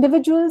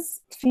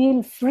individuals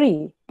feel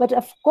free, but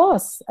of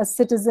course, a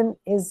citizen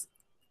is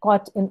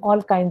caught in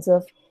all kinds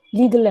of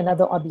legal and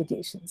other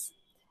obligations.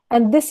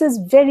 And this is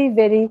very,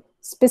 very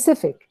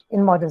specific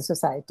in modern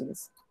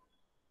societies.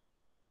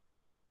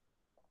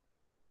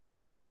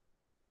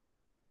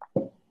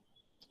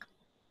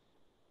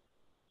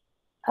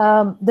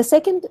 The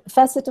second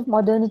facet of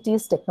modernity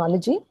is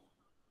technology.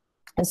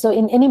 And so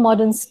in any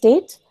modern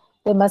state,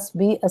 there must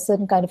be a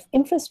certain kind of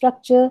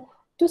infrastructure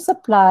to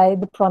supply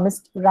the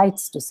promised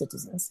rights to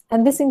citizens.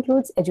 And this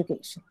includes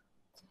education.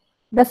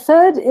 The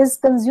third is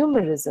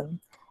consumerism.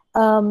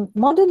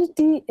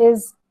 Modernity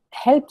is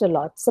helped a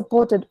lot,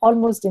 supported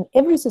almost in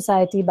every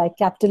society by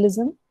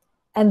capitalism,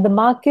 and the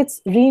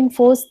markets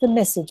reinforce the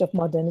message of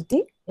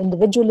modernity,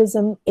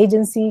 individualism,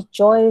 agency,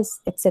 choice,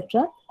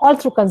 etc., all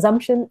through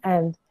consumption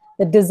and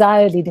the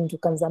desire leading to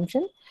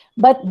consumption.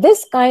 But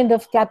this kind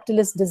of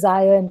capitalist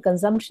desire and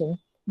consumption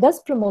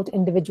does promote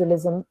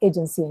individualism,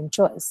 agency, and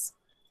choice.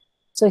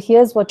 So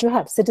here's what you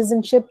have: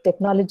 citizenship,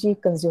 technology,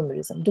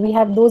 consumerism. Do we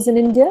have those in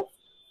India?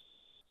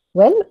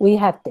 Well, we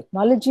have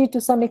technology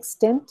to some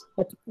extent,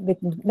 but with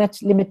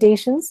much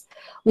limitations.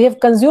 We have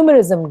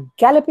consumerism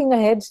galloping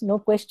ahead, no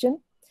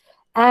question.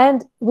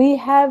 And we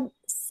have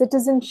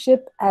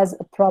citizenship as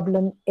a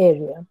problem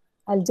area.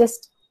 I'll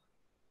just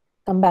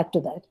come back to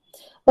that.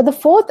 But the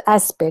fourth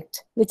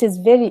aspect, which is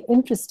very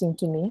interesting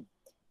to me,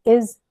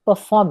 is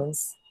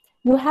performance.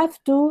 You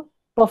have to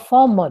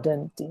perform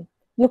modernity.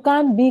 You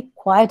can't be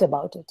quiet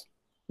about it,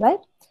 right?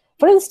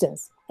 For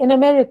instance, in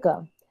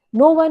America,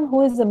 no one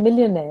who is a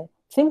millionaire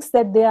thinks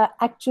that they are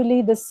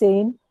actually the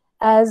same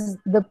as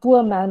the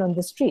poor man on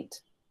the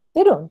street.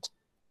 They don't.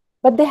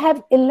 But they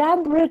have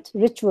elaborate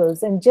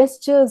rituals and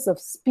gestures of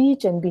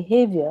speech and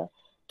behavior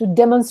to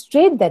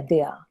demonstrate that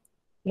they are,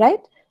 right?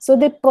 So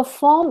they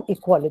perform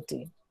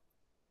equality.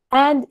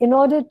 And in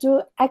order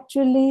to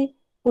actually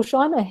push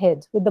on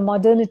ahead with the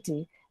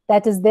modernity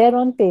that is there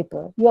on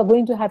paper, you are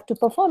going to have to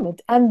perform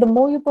it. And the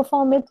more you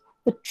perform it,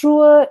 the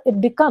truer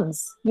it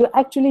becomes. You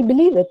actually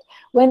believe it.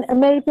 When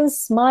Americans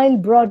smile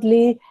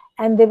broadly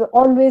and they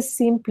always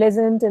seem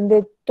pleasant and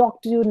they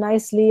talk to you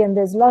nicely and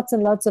there's lots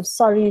and lots of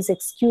sorries,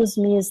 excuse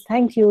me's,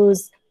 thank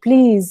yous,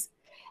 please.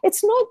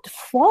 It's not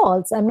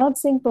false. I'm not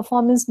saying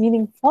performance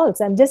meaning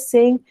false. I'm just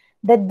saying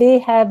that they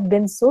have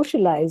been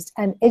socialized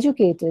and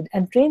educated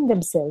and trained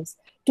themselves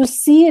to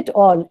see it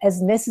all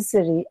as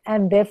necessary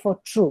and therefore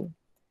true.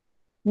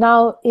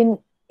 Now, in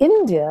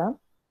India,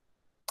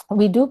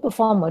 we do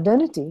perform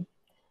modernity,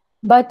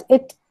 but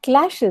it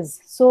clashes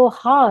so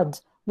hard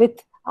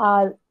with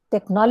our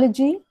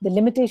technology, the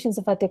limitations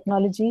of our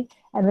technology,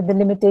 and with the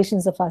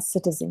limitations of our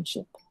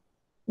citizenship.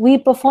 We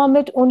perform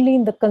it only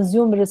in the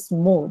consumerist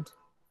mode.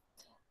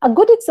 A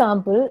good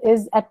example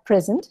is at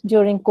present,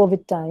 during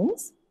COVID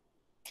times,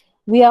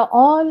 we are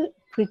all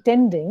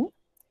pretending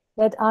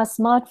that our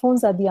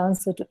smartphones are the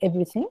answer to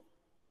everything,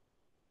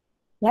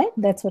 right?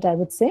 That's what I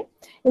would say.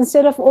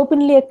 Instead of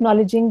openly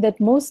acknowledging that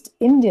most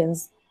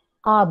Indians,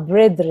 our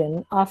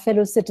brethren, our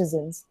fellow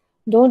citizens,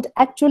 don't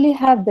actually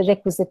have the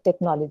requisite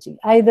technology,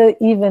 either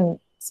even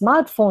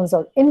smartphones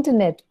or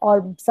internet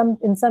or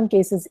in some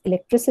cases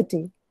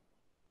electricity.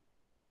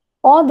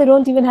 or they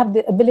don't even have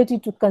the ability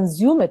to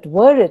consume it,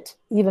 were it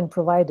even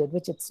provided,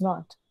 which it's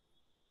not.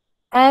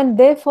 And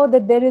therefore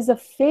that there is a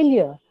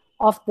failure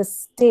of the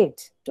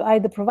state to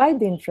either provide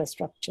the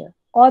infrastructure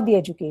or the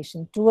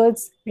education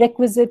towards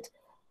requisite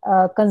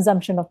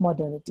consumption of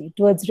modernity,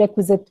 towards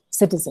requisite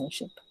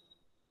citizenship.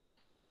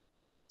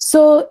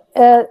 So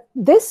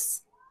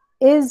this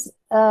is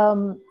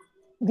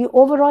the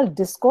overall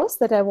discourse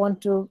that I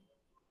want to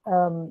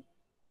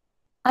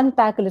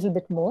unpack a little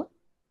bit more.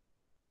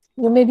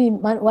 You may be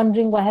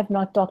wondering why I have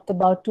not talked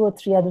about 2 or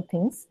 3 other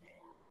things,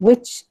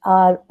 which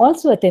are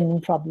also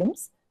attendant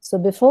problems. So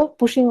before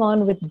pushing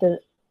on with the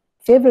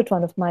favorite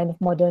one of mine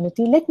of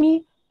modernity, let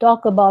me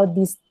talk about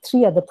these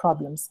 3 other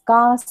problems: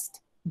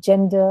 caste,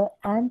 gender,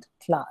 and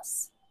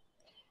class.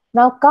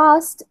 Now,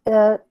 caste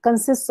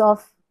consists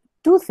of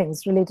 2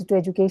 things related to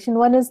education.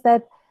 One is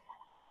that,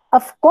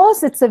 of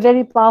course, it's a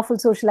very powerful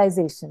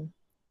socialization,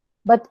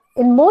 but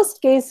in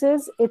most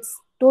cases, it's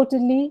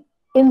totally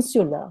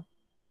insular.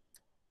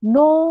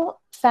 No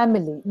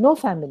family,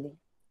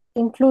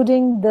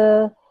 including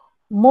the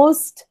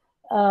most,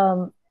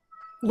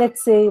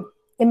 let's say,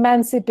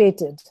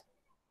 emancipated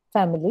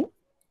family,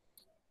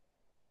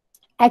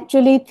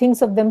 actually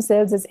thinks of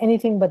themselves as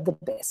anything but the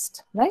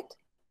best, right?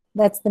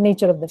 That's the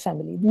nature of the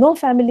family. No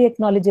family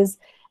acknowledges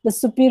the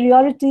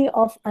superiority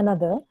of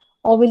another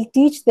or will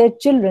teach their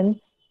children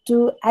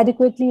to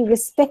adequately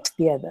respect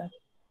the other.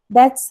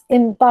 That's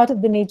in part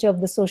of the nature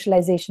of the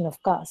socialization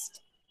of caste.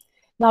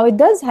 Now, it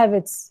does have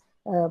its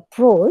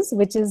pros,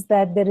 which is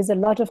that there is a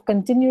lot of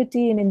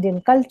continuity in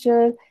Indian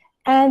culture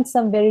and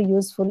some very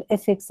useful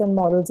ethics and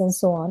morals and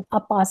so on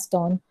are passed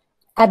on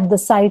at the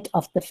site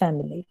of the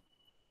family.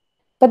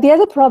 But the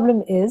other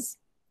problem is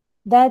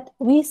that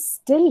we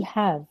still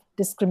have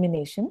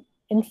discrimination.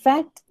 In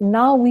fact,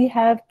 now we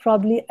have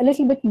probably a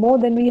little bit more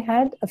than we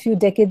had a few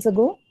decades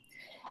ago.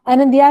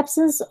 And in the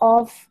absence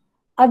of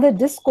other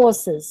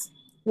discourses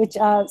which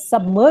are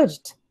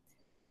submerged,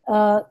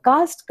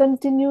 caste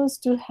continues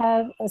to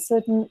have a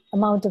certain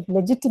amount of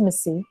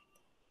legitimacy,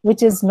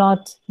 which is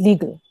not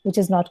legal, which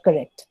is not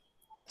correct.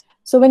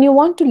 So when you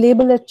want to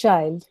label a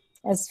child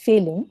as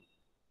failing,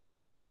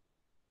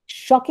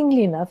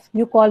 shockingly enough,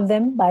 you call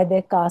them by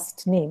their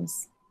caste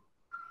names.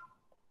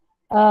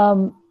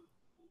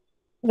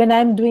 When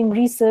I'm doing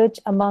research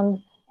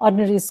among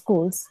ordinary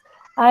schools,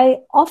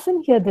 I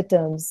often hear the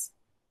terms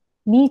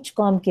 "neech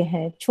kaum ke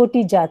hain,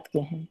 choti jaat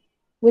ke hain,"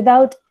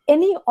 without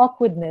any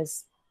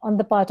awkwardness on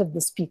the part of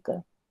the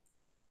speaker.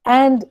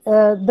 And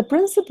the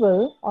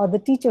principal or the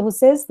teacher who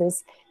says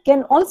this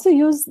can also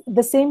use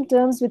the same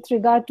terms with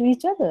regard to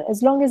each other,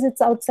 as long as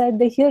it's outside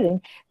the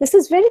hearing. This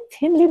is very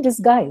thinly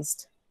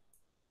disguised.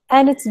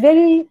 And it's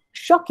very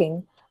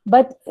shocking.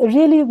 But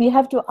really, we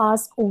have to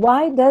ask,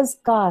 why does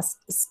caste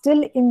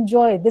still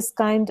enjoy this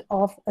kind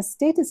of a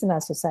status in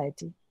our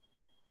society?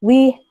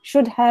 We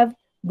should have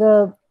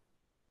the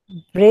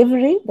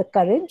bravery, the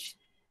courage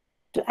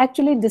to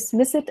actually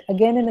dismiss it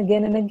again and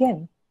again and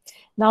again.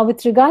 Now,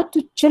 with regard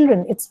to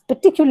children, it's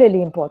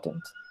particularly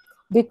important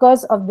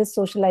because of this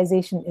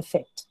socialization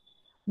effect.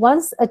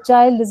 Once a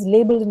child is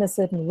labeled in a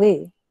certain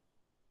way,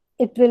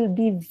 it will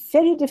be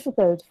very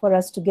difficult for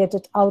us to get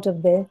it out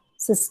of their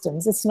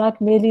systems. It's not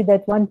merely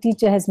that one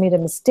teacher has made a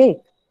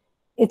mistake.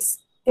 It's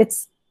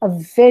a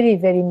very,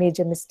 very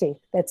major mistake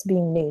that's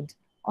being made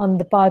on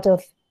the part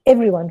of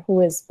everyone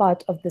who is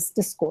part of this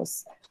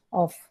discourse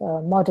of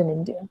modern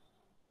India.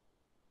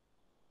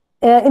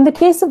 In the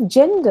case of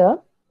gender,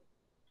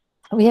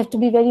 we have to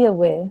be very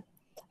aware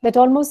that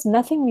almost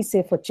nothing we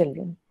say for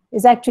children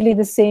is actually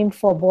the same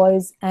for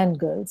boys and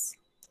girls.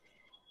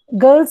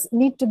 Girls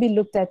need to be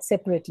looked at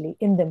separately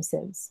in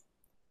themselves.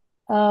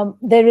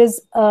 There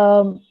is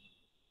a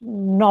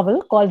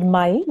novel called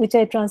Mai, which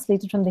I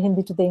translated from the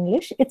Hindi to the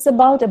English. It's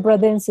about a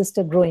brother and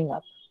sister growing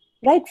up,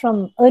 right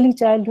from early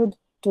childhood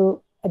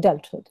to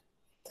adulthood.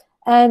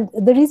 And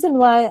the reason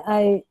why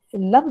I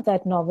love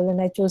that novel and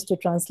I chose to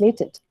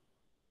translate it,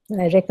 and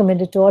I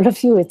recommend it to all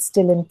of you, it's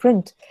still in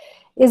print,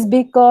 is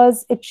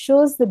because it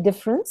shows the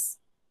difference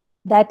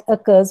that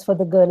occurs for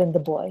the girl and the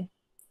boy.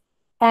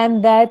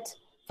 And that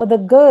for the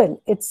girl,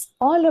 it's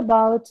all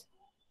about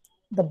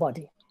the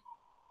body.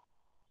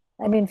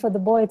 I mean, for the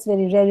boy, it's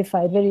very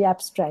rarefied, very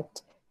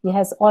abstract. He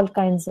has all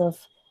kinds of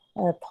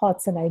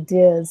thoughts and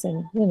ideas,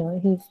 and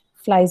he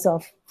flies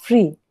off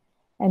free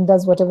and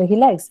does whatever he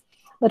likes.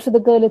 But for the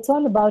girl, it's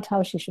all about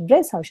how she should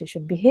dress, how she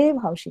should behave,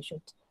 how she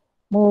should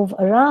move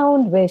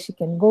around, where she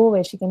can go,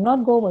 where she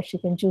cannot go, what she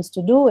can choose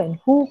to do, and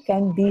who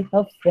can be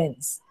her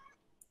friends.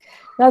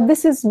 Now,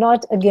 this is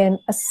not, again,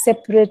 a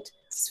separate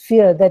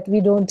sphere that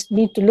we don't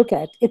need to look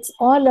at. It's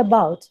all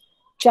about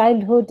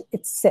childhood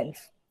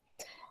itself.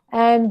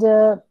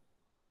 And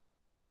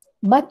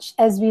much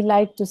as we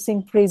like to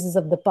sing praises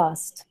of the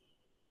past,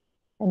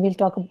 and we'll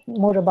talk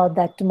more about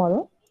that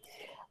tomorrow,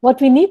 what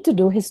we need to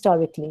do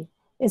historically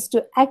is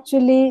to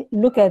actually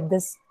look at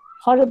this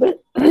horrible,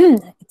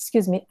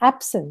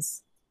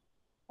 absence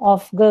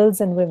of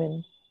girls and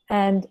women,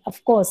 and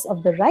of course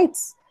of the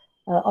rights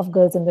of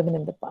girls and women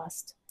in the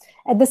past.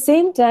 At the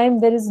same time,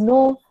 there is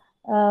no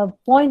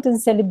point in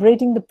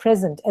celebrating the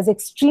present as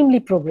extremely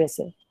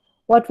progressive.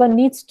 What one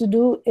needs to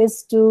do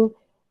is to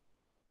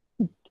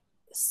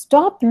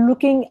stop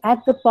looking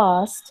at the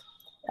past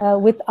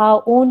with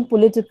our own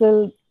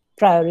political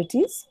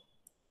priorities,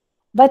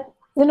 but,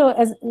 you know,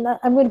 as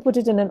I'm going to put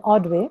it in an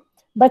odd way,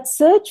 but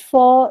search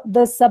for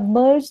the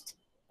submerged,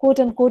 quote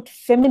unquote,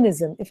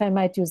 feminism, if I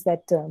might use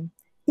that term,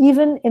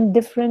 even in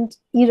different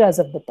eras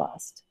of the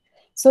past.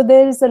 So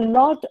there is a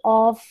lot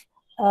of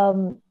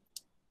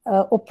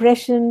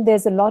oppression,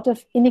 there's a lot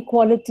of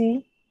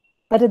inequality,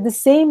 but at the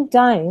same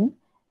time,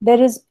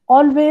 there is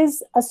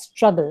always a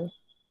struggle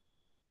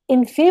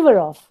in favor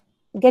of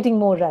getting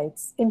more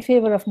rights, in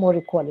favor of more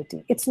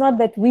equality. It's not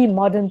that we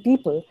modern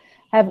people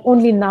have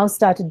only now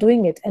started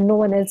doing it and no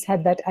one else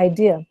had that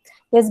idea.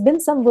 There's been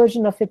some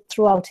version of it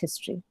throughout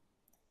history.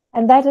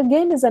 And that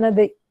again is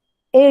another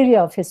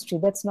area of history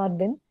that's not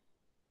been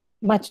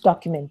much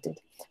documented.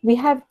 We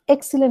have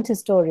excellent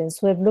historians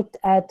who have looked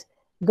at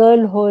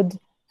girlhood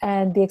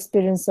and the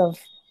experience of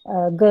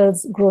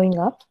girls growing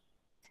up.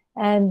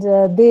 And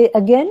they,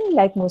 again,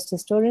 like most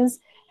historians,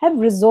 have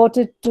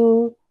resorted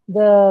to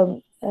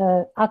the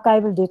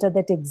archival data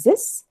that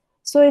exists.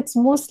 So it's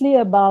mostly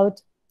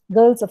about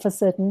girls of a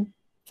certain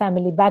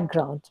family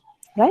background,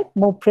 right?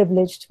 More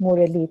privileged, more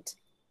elite.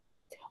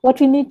 What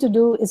we need to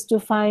do is to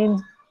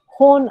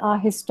hone our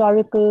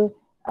historical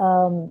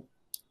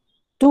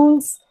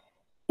tools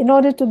in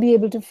order to be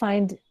able to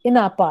find in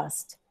our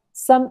past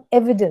some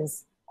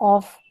evidence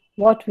of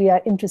what we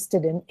are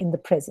interested in the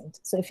present.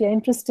 So if you're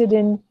interested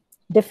in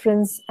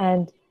difference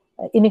and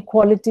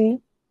inequality,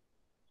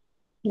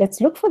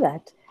 let's look for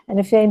that. And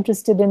if you're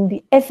interested in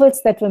the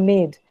efforts that were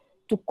made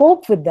to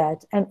cope with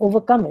that and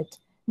overcome it,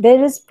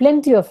 there is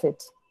plenty of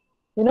it.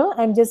 You know,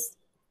 I'm just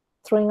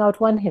throwing out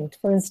one hint.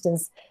 For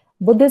instance,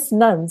 Buddhist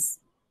nuns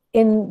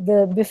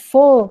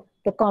before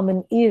the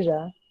Common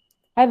Era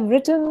have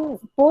written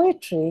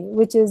poetry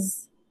which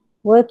is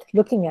worth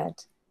looking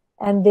at.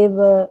 And they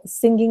were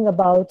singing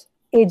about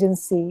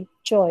agency,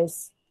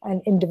 choice,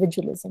 and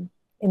individualism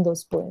in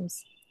those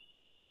poems.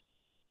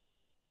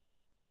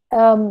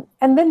 And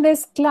then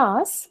there's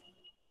class.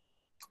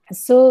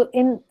 So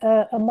in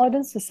a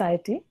modern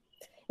society,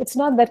 it's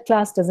not that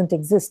class doesn't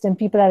exist and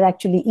people are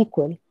actually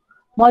equal.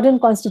 Modern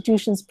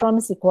constitutions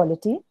promise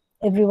equality.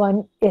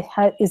 Everyone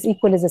is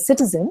equal as a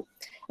citizen.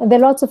 And there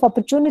are lots of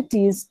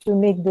opportunities to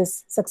make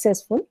this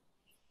successful.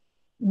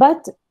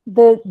 But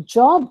the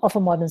job of a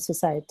modern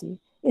society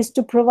is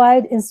to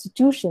provide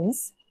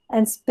institutions,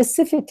 and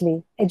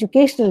specifically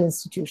educational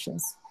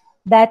institutions,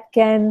 that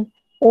can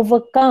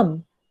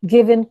overcome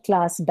given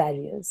class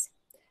barriers.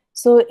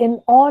 So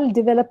in all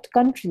developed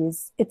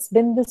countries, it's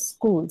been the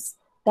schools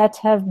that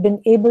have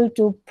been able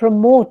to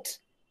promote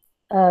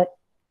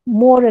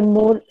more and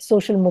more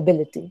social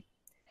mobility.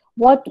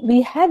 What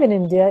we have in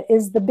India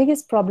is the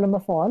biggest problem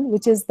of all,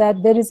 which is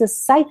that there is a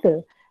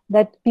cycle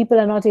that people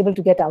are not able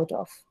to get out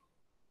of.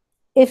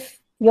 If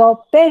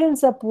your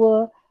parents are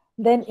poor,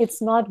 then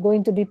it's not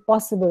going to be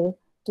possible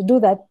to do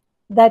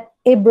that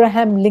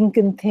Abraham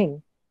Lincoln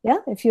thing. Yeah,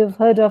 if you've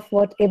heard of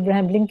what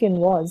Abraham Lincoln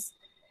was.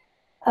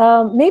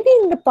 Maybe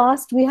in the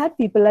past we had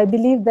people, I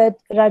believe that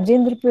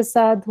Rajendra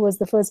Prasad, who was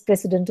the first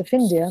president of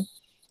India,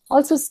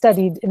 also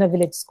studied in a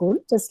village school,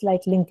 just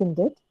like Lincoln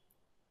did.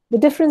 The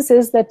difference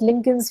is that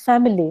Lincoln's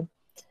family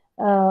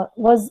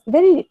was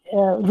very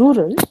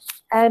rural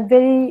and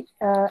very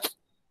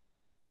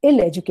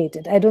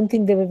ill-educated. I don't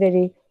think they were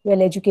very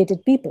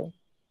well-educated people.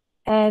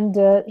 And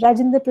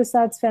Rajendra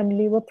Prasad's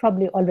family were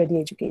probably already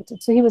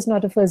educated. So he was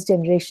not a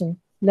first-generation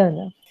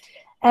learner.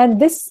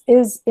 And this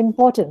is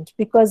important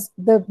because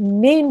the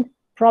main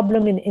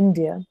problem in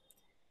India,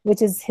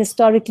 which is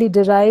historically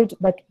derived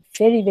but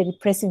very, very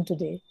pressing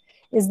today,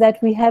 is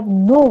that we have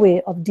no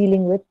way of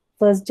dealing with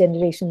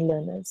first-generation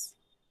learners.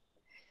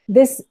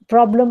 This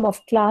problem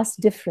of class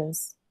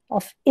difference,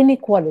 of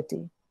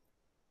inequality,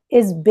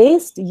 is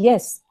based,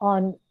 yes,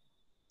 on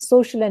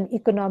social and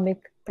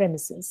economic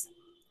premises.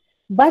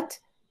 But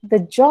the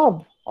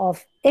job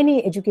of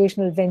any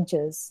educational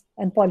ventures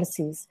and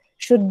policies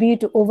should be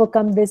to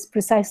overcome this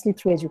precisely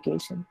through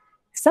education.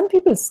 Some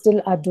people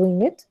still are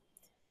doing it.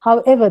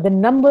 However, the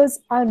numbers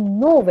are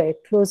nowhere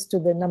close to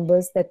the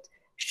numbers that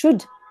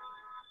should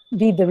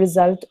be the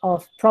result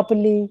of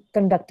properly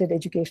conducted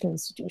educational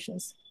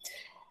institutions.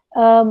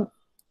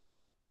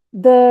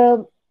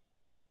 The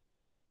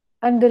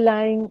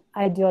underlying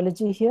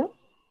ideology here,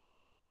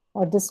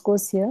 or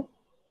discourse here,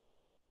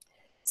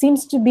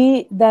 seems to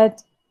be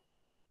that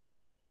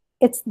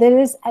there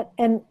is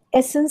an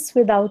essence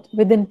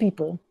within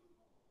people.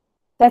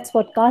 That's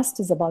what caste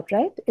is about,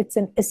 right? It's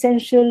an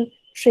essential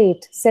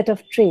set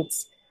of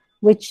traits,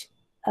 which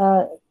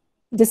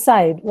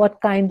decide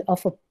what kind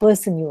of a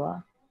person you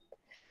are.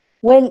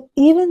 Well,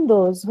 even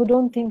those who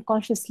don't think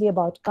consciously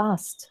about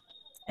caste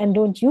and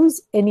don't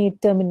use any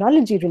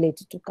terminology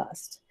related to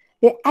caste,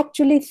 they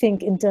actually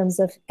think in terms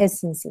of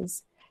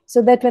essences.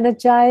 So that when a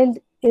child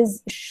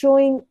is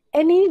showing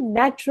any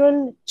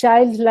natural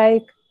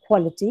childlike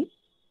quality,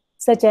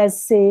 such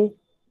as, say,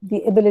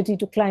 the ability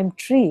to climb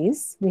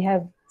trees, we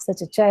have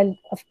such a child,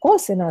 of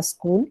course, in our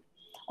school,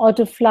 or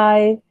to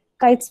fly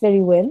kites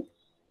very well,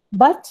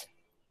 but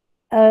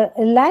a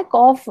lack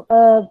of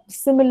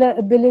similar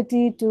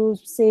ability to,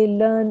 say,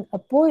 learn a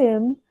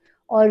poem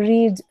or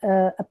read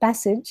a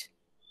passage,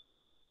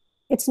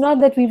 it's not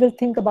that we will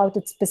think about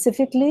it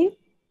specifically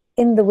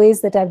in the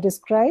ways that I've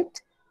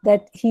described,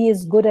 that he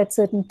is good at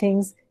certain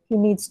things, he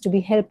needs to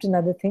be helped in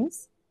other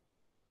things.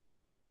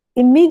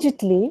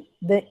 Immediately,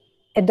 the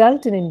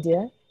adult in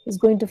India is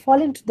going to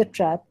fall into the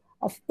trap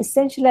of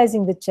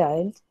essentializing the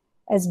child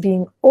as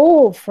being,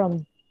 oh,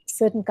 from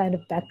certain kind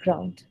of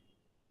background.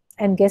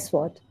 And guess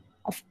what?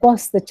 Of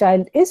course, the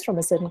child is from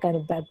a certain kind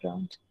of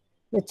background.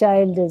 The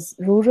child is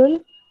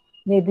rural,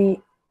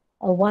 maybe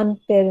a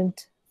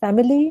one-parent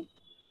family,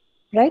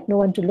 right? No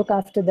one to look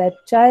after that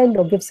child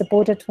or give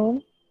support at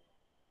home,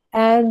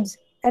 and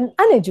an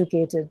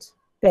uneducated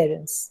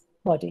parent's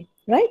body,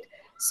 right?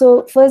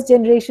 So first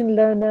generation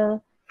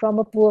learner from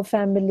a poor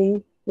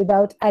family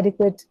without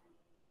adequate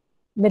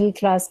middle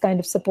class kind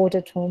of support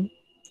at home.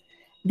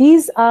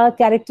 These are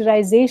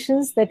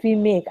characterizations that we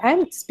make.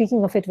 I'm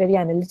speaking of it very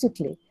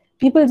analytically.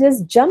 People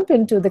just jump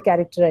into the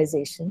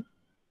characterization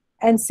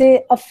and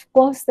say, of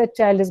course, that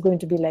child is going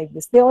to be like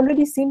this. They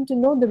already seem to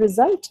know the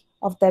result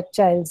of that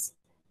child's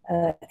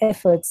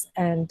efforts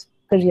and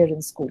career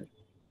in school.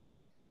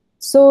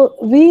 So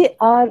we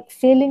are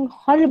failing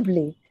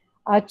horribly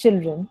our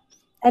children,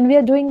 and we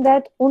are doing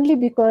that only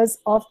because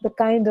of the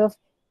kind of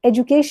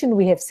education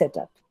we have set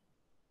up.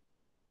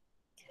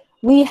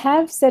 We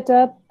have set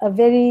up a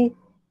very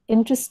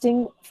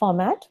interesting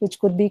format, which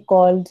could be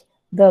called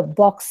the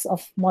box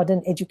of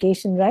modern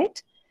education,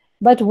 right?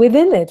 But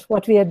within it,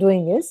 what we are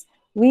doing is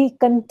we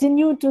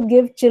continue to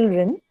give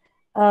children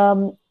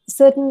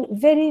certain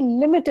very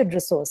limited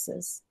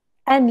resources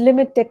and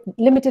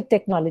limited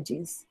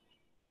technologies.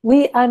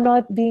 We are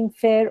not being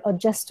fair or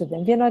just to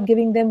them. We are not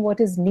giving them what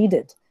is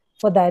needed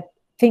for that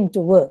thing to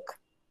work.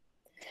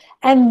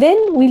 And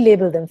then we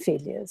label them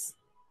failures.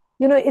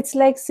 You know, it's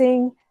like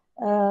saying,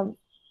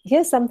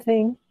 here's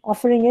something,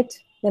 offering it,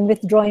 then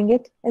withdrawing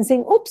it, and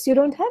saying, oops, you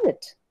don't have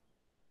it.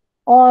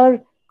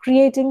 Or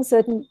creating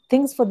certain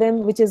things for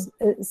them, which is,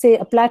 say,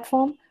 a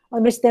platform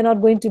on which they're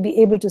not going to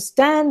be able to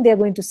stand, they're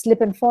going to slip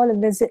and fall,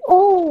 and then say,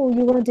 oh,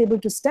 you weren't able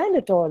to stand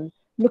at all.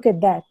 Look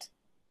at that.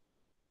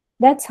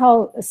 That's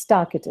how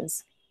stark it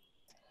is.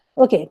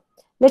 Okay,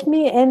 let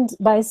me end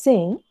by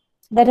saying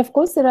that, of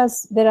course,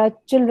 there are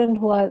children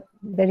who are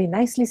very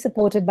nicely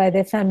supported by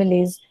their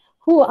families,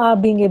 who are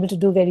being able to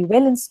do very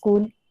well in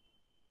school.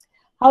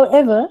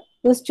 However,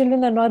 those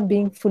children are not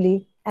being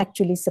fully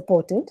actually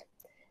supported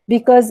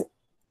because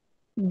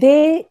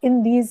they,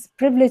 in these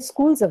privileged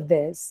schools of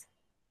theirs,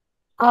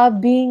 are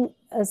being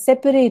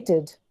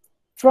separated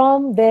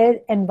from their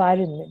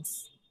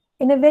environments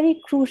in a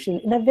very crucial,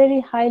 in a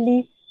very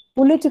highly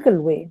political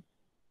way.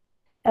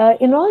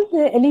 In all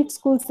the elite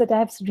schools that I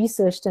have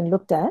researched and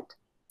looked at,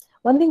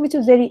 one thing which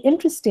was very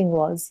interesting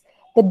was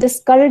the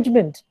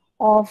discouragement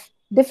of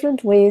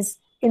different ways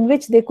in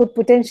which they could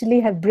potentially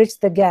have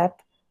bridged the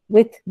gap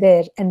with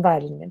their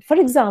environment. For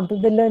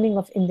example, the learning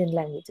of Indian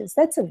languages.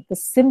 That's the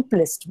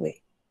simplest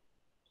way.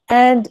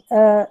 And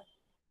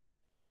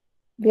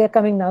we are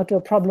coming now to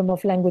a problem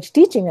of language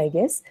teaching, I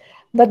guess.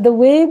 But the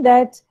way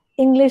that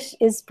English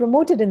is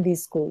promoted in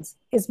these schools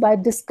is by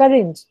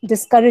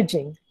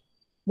discouraging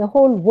the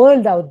whole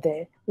world out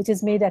there, which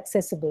is made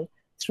accessible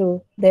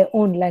through their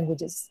own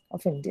languages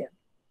of India.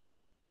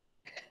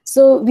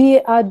 So we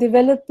are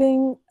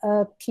developing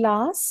a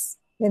class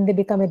when they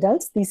become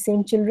adults, these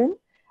same children,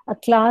 a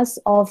class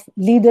of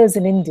leaders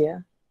in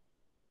India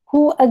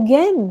who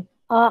again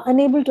are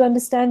unable to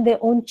understand their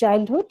own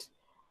childhood.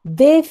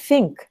 They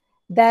think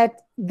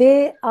that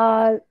they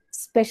are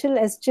special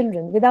as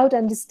children without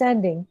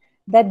understanding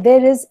that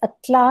there is a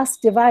class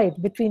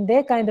divide between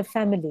their kind of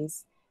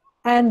families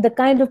and the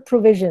kind of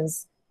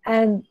provisions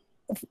and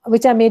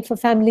which are made for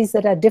families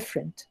that are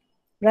different,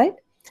 right?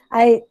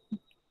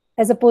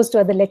 As opposed to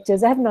other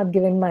lectures, I have not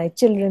given my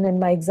children and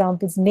my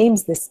examples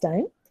names this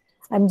time.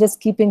 I'm just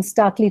keeping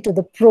starkly to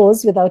the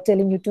prose without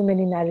telling you too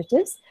many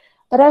narratives.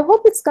 But I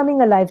hope it's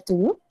coming alive to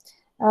you.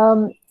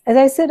 As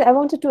I said, I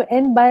wanted to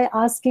end by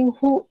asking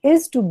who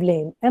is to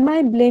blame. Am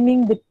I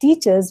blaming the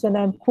teachers when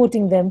I'm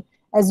quoting them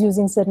as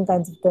using certain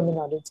kinds of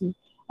terminology?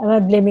 Am I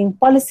blaming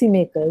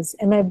policymakers?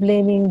 Am I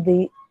blaming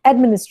the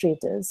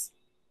administrators?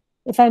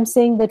 If I'm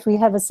saying that we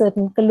have a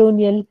certain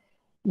colonial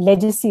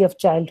legacy of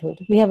childhood,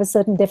 we have a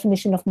certain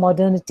definition of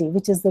modernity,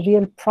 which is the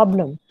real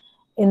problem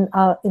in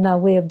our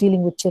way of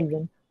dealing with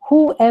children,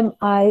 who am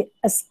I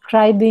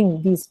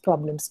ascribing these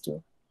problems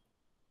to?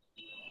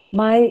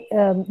 My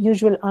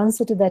usual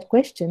answer to that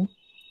question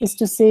is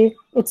to say,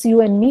 it's you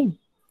and me.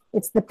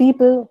 It's the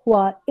people who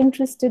are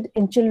interested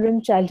in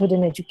children, childhood,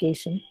 and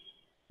education.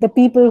 The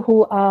people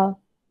who are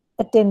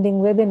attending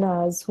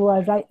webinars, who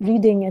are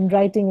reading and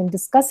writing and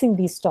discussing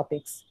these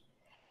topics.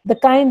 The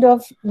kind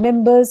of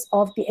members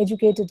of the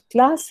educated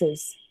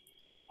classes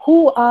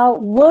who are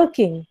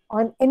working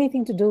on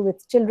anything to do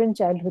with children,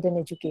 childhood, and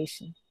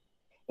education.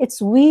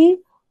 It's we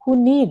who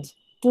need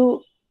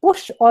to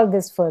push all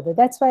this further.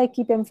 That's why I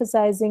keep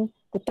emphasizing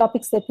the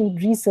topics that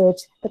need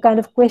research, the kind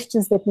of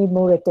questions that need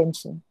more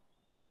attention.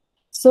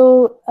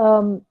 So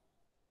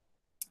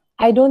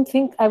I don't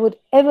think I would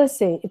ever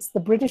say it's the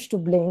British to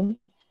blame,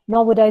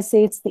 nor would I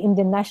say it's the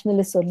Indian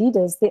nationalists or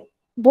leaders. They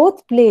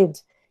both played,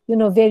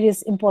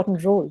 various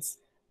important roles.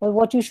 But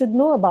what you should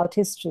know about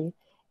history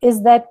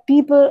is that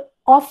people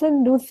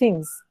often do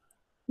things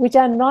which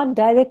are not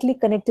directly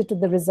connected to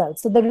the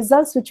results. So the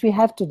results which we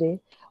have today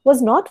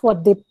was not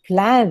what they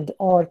planned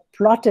or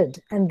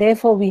plotted, and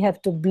therefore we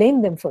have to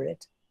blame them for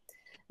it.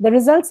 The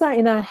results are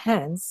in our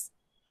hands.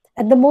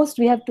 At the most,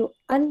 we have to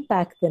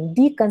unpack them,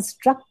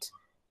 deconstruct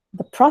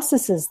the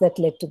processes that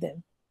led to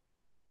them.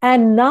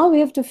 And now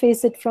we have to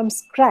face it from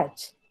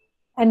scratch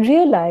and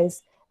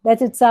realize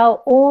that it's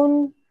our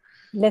own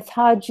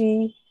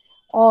lethargy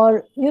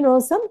or,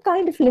 some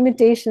kind of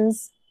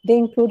limitations. They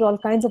include all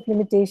kinds of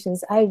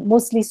limitations. I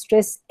mostly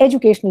stress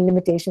educational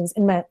limitations.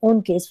 In my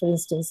own case, for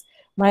instance,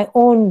 my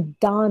own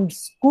darned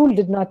school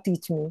did not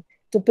teach me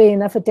to pay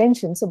enough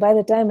attention. So by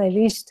the time I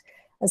reached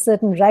a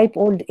certain ripe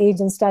old age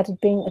and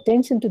started paying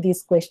attention to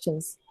these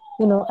questions,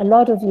 a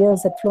lot of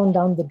years had flown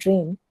down the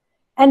drain.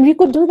 And we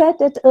could do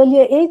that at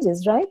earlier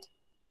ages, right?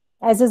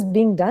 As is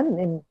being done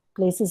in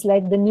places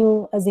like the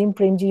new Azim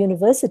Premji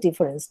University,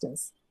 for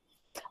instance.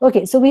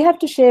 Okay, so we have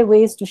to share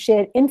ways to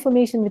share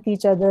information with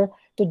each other,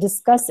 to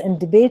discuss and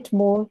debate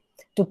more,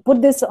 to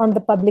put this on the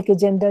public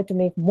agenda, to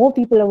make more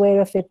people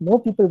aware of it, more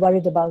people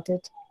worried about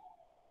it,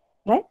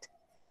 right?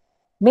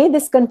 May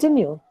this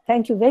continue.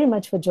 Thank you very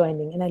much for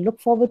joining, and I look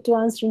forward to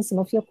answering some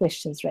of your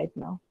questions right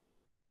now.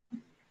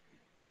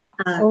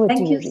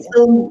 Thank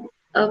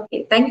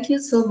you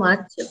so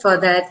much for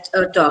that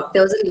talk.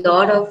 There was a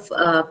lot of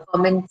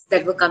comments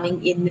that were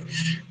coming in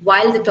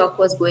while the talk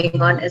was going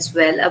on as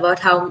well about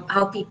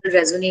how people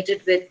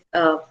resonated with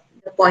the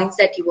points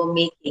that you were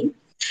making.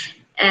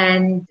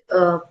 And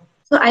so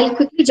I'll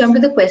quickly jump to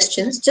the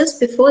questions. Just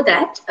before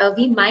that,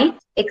 we might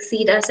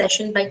exceed our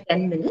session by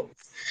 10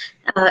 minutes.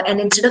 And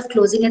instead of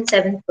closing at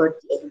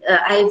 7:30,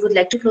 I would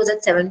like to close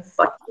at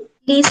 7:40.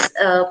 Please,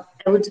 I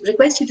would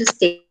request you to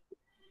stay,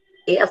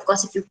 of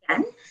course, if you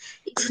can.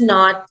 If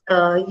not,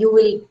 you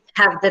will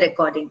have the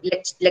recording,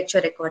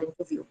 lecture recording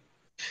to view.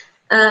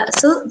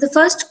 So the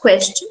first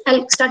question,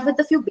 I'll start with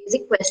a few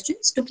basic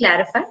questions to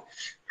clarify.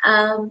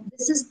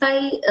 This is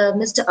by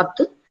Mr.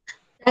 Abdul.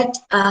 That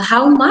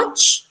how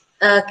much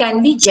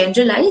can we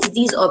generalize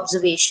these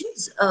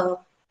observations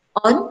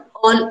on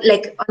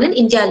an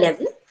India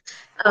level?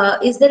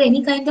 Is there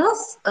any kind of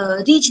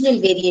regional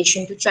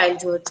variation to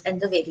childhood and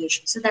the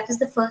variation? So that is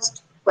the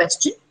first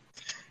question.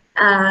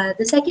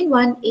 The second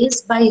one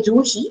is by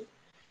Ruhi,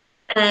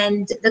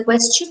 and the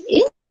question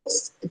is,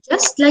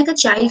 just like a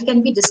child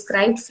can be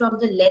described from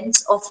the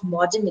lens of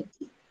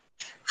modernity,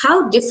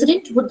 how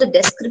different would the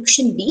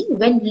description be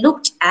when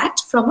looked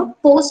at from a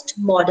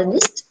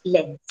post-modernist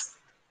lens?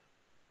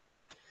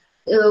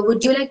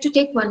 Would you like to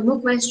take one more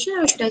question,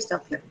 or should I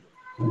stop here?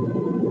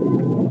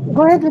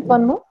 Go ahead with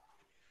one more.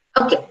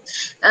 Okay,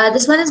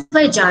 this one is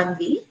by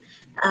Janvi.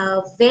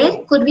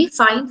 Where could we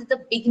find the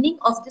beginning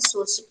of this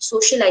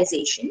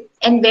socialization,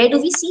 and where do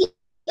we see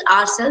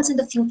ourselves in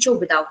the future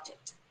without it?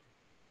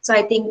 So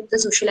I think the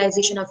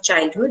socialization of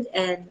childhood,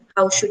 and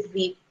how should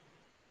we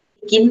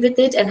begin with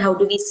it, and how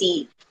do we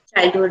see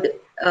childhood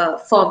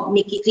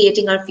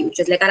creating our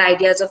futures, like our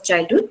ideas of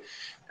childhood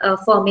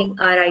forming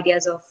our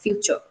ideas of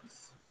future,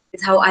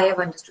 is how I have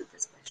understood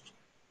this question.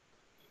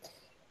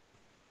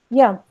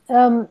 Yeah.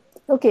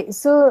 Okay.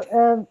 So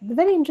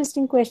very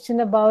interesting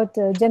question about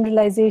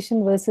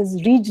generalization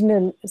versus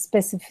regional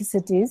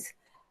specificities.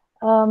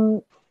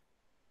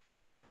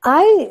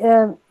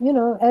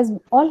 As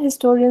all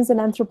historians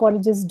and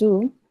anthropologists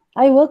do,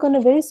 I work on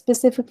a very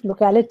specific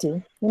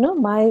locality.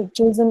 My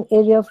chosen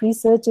area of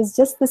research is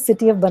just the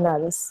city of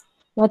Banaras,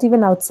 not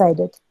even outside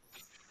it.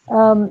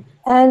 And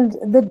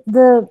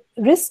the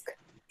risk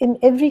in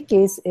every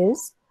case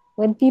is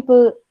when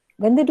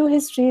they do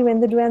history, when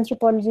they do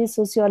anthropology,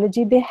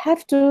 sociology, they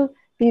have to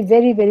be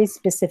very, very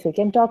specific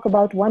and talk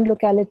about one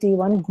locality,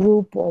 one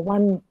group, or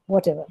one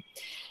whatever.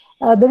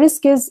 The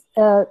risk is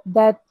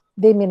that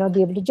they may not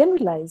be able to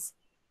generalize.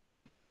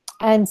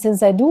 And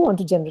since I do want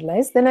to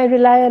generalize, then I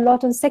rely a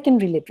lot on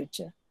secondary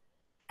literature.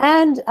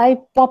 And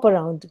I pop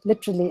around,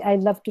 literally. I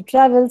love to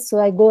travel, so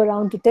I go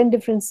around to 10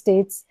 different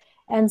states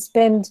and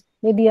spend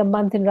maybe a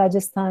month in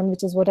Rajasthan,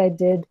 which is what I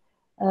did,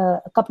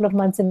 a couple of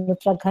months in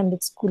Uttarakhand,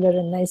 it's cooler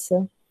and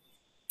nicer,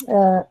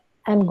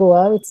 and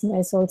Goa, it's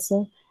nice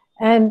also,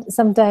 and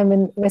sometime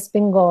in West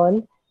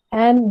Bengal,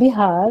 and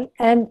Bihar,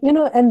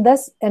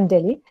 and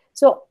Delhi.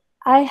 So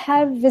I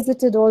have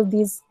visited all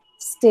these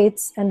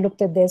states and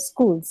looked at their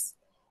schools.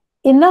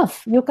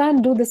 Enough. You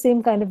can't do the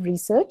same kind of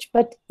research,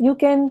 but you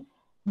can,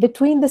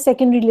 between the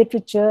secondary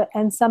literature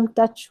and some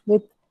touch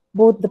with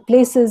both the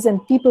places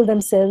and people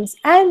themselves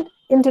and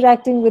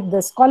interacting with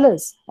the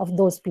scholars of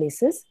those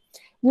places,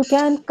 you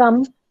can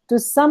come to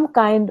some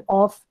kind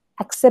of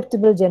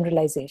acceptable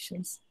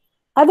generalizations.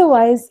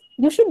 Otherwise,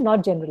 you should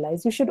not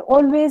generalize. You should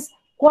always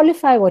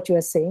qualify what you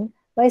are saying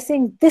by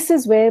saying, this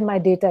is where my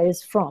data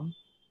is from.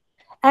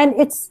 And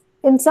it's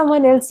in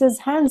someone else's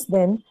hands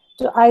then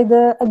to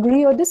either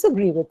agree or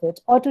disagree with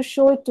it, or to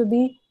show it to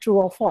be true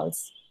or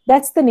false.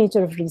 That's the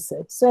nature of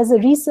research. So as a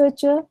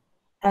researcher,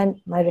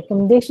 and my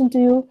recommendation to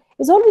you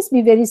is always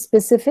be very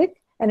specific.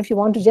 And if you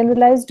want to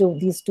generalize, do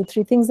these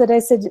 2-3 things that I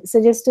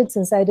suggested,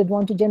 since I did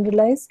want to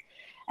generalize.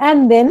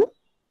 And then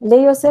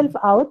lay yourself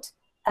out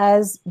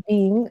as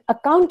being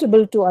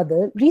accountable to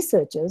other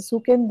researchers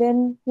who can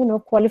then,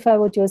 qualify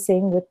what you're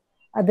saying with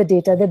other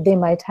data that they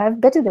might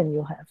have better than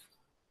you have.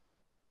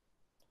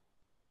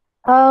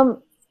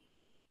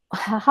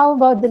 How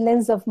about the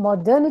lens of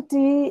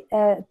modernity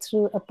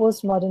through a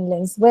postmodern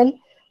lens? Well,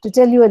 to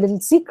tell you a little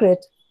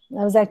secret,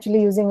 I was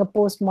actually using a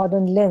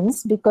postmodern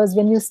lens, because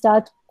when you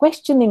start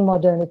questioning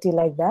modernity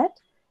like that,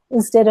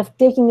 instead of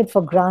taking it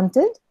for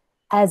granted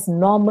as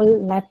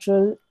normal,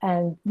 natural,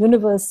 and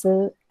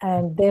universal,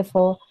 and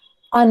therefore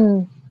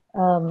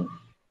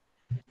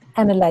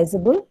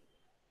unanalyzable,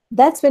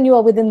 that's when you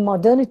are within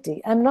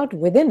modernity. I'm not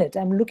within it.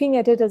 I'm looking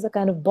at it as a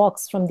kind of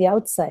box from the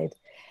outside.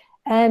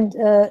 And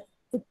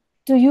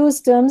to use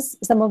terms,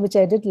 some of which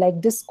I did,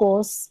 like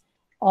discourse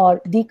or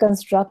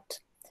deconstruct,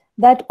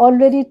 that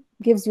already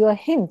gives you a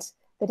hint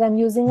that I'm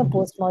using a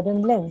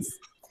postmodern lens.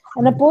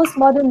 And a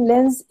postmodern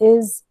lens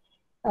is,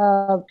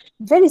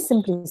 very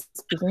simply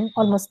speaking,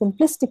 almost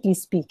simplistically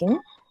speaking,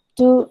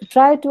 to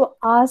try to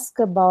ask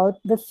about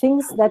the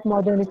things that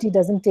modernity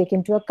doesn't take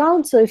into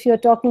account. So if you're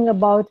talking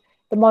about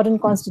the modern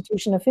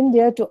constitution of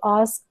India, to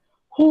ask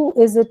who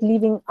is it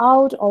leaving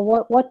out,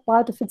 or what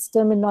part of its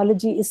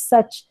terminology is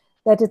such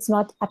that it's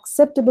not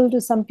acceptable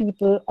to some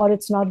people, or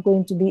it's not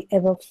going to be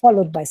ever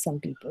followed by some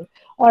people,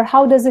 or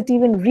how does it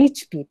even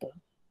reach people?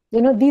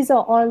 These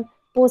are all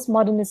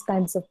postmodernist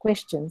kinds of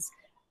questions.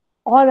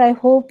 Or I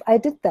hope I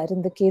did that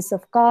in the case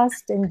of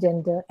caste and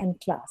gender and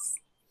class.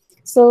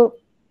 So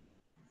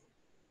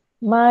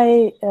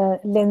my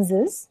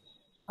lenses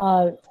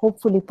are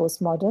hopefully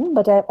postmodern,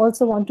 but I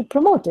also want to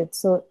promote it.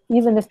 So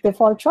even if they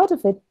fall short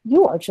of it,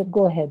 you all should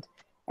go ahead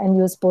and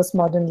use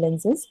postmodern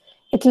lenses.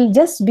 It will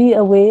just be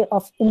a way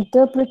of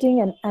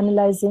interpreting and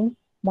analyzing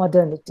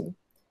modernity.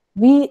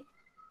 We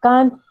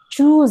can't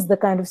choose the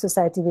kind of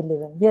society we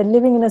live in. We are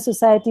living in a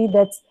society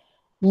that's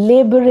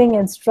laboring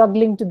and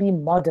struggling to be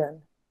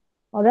modern,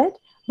 all right?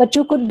 But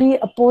you could be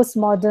a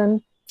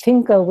postmodern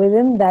thinker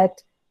within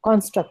that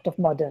construct of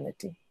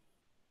modernity.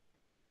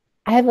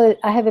 I have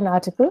an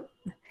article.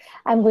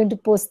 I'm going to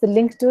post the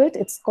link to it.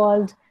 It's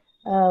called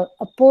a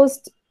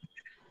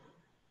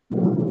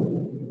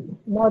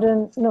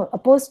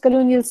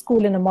post-colonial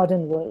school in a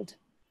modern world.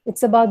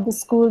 It's about the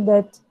school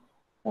that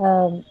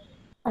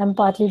I'm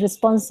partly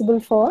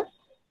responsible for,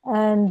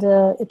 and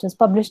it was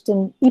published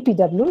in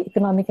EPW,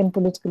 Economic and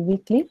Political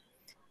Weekly,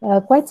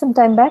 quite some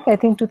time back, I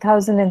think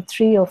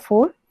 2003 or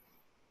 4,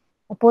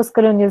 a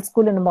post-colonial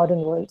school in a modern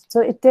world. So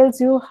it tells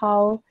you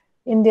how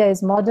India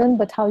is modern,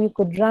 but how you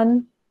could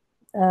run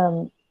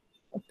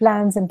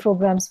plans and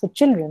programs for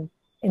children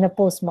in a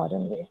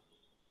postmodern way.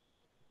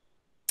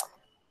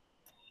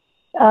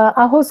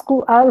 Our whole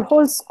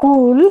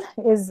school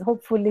is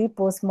hopefully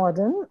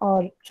postmodern,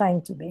 or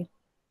trying to be.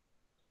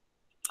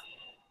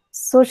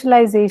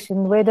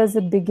 Socialization, where does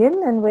it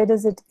begin and where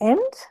does it end?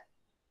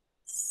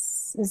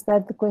 Is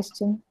that the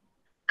question?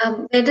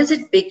 Where does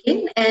it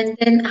begin, and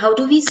then how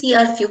do we see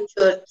our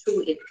future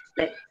through it?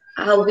 Like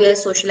how we are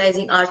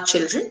socializing our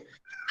children,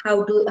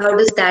 how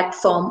does that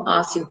form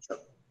our future?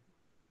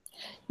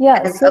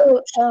 Yeah,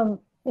 so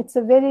it's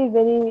a very,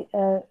 very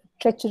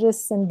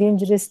treacherous and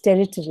dangerous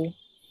territory,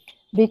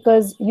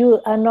 because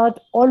you are not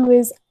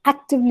always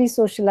actively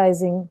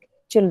socializing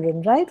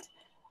children, right?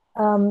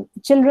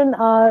 Children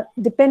are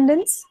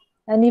dependents,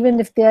 and even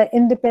if they are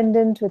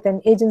independent with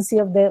an agency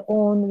of their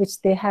own,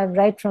 which they have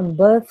right from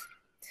birth,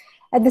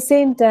 at the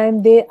same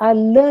time, they are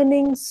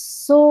learning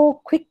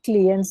so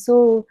quickly and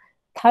so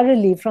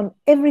thoroughly from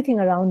everything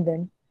around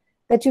them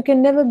that you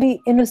can never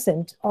be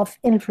innocent of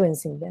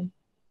influencing them.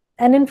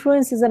 And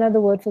influence is another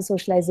word for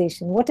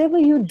socialization. Whatever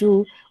you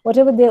do,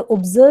 whatever they're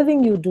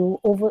observing you do,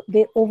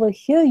 they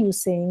overhear you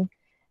saying,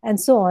 and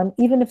so on,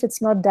 even if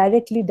it's not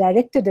directly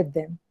directed at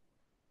them,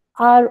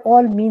 are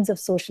all means of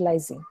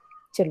socializing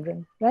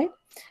children, right?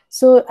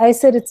 So I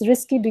said it's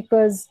risky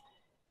because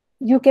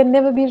you can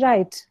never be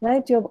right?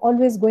 You're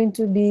always going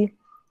to be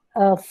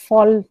a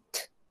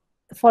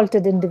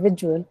faulted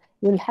individual.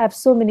 You'll have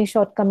so many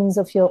shortcomings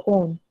of your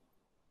own.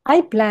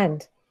 I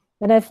planned,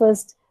 when I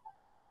first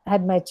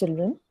had my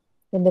children,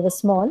 when they were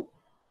small,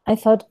 I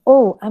thought,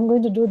 oh, I'm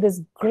going to do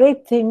this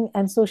great thing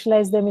and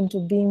socialize them into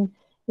being,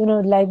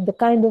 like the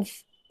kind of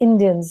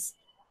Indians,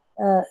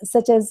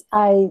 such as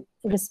I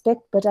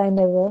respect, but I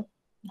never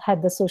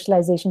had the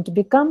socialization to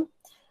become.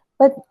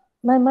 But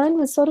my mind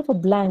was sort of a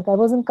blank. I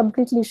wasn't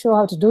completely sure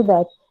how to do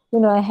that.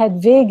 I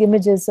had vague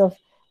images of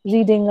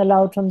reading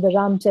aloud from the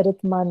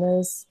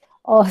Ramcharitmanas,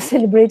 or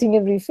celebrating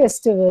every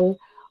festival,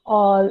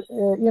 or,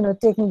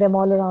 taking them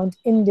all around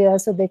India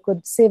so they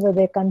could savor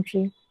their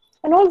country.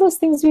 And all those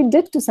things we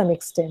did to some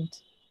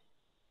extent.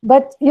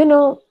 But,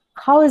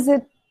 how is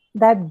it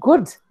that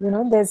good.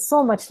 There's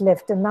so much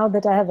left. And now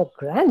that I have a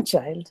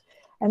grandchild,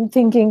 I'm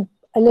thinking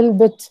a little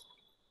bit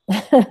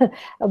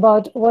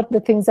about what the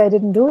things I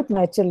didn't do with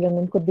my children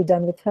and could be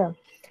done with her.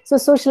 So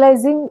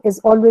socializing is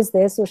always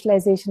there.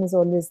 Socialization is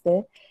always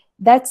there.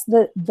 That's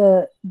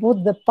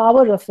both the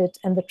power of it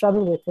and the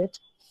trouble with it.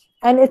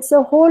 And it's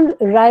a whole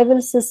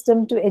rival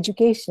system to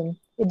education.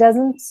 It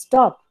doesn't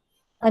stop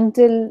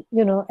until,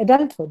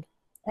 adulthood.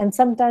 And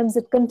sometimes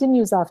it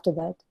continues after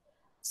that.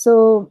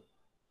 So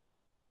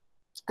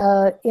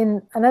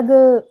in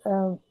another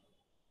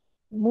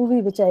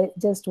movie which I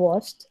just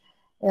watched,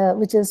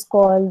 which is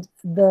called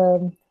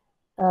The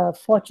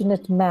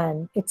Fortunate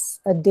Man. It's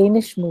a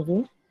Danish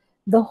movie.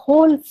 The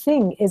whole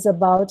thing is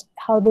about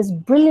how this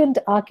brilliant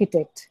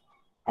architect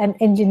and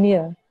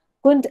engineer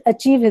couldn't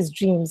achieve his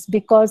dreams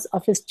because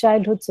of his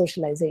childhood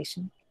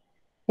socialization.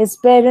 His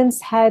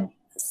parents had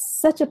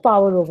such a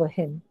power over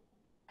him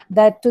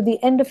that to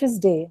the end of his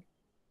day,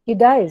 he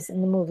dies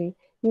in the movie.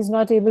 He's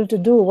not able to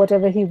do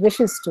whatever he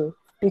wishes to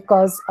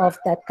because of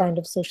that kind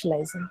of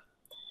socializing.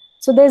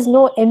 So there's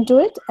no end to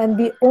it. And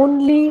the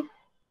only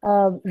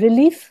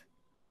relief,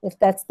 if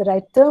that's the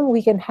right term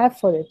we can have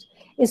for it,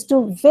 is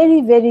to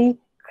very, very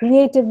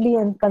creatively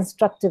and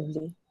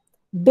constructively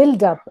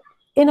build up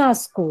in our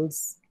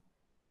schools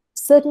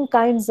certain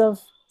kinds of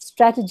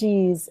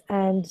strategies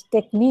and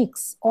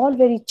techniques, all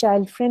very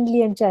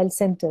child-friendly and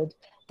child-centered,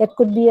 that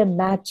could be a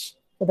match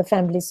for the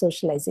family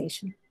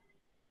socialization.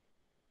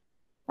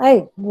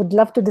 I would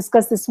love to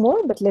discuss this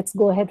more, but let's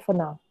go ahead for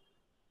now.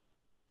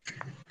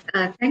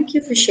 Thank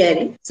you for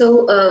sharing.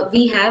 So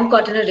we have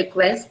gotten a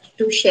request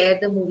to share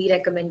the movie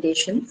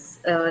recommendations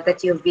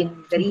that you've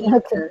been very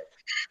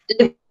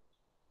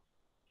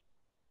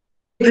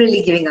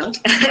liberally giving out.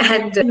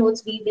 And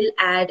notes, we will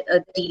add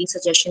the reading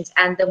suggestions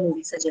and the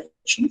movie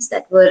suggestions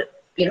that were,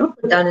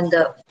 put down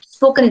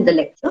spoken in the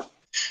lecture.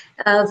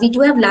 We do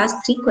have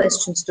last 3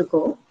 questions to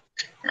go.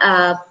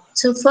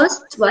 So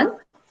first one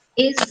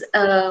is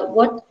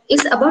what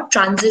is about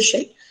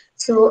transition.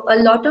 So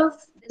there's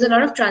a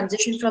lot of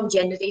transition from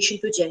generation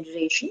to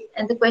generation,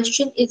 and the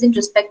question is in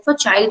respect for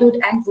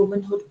childhood and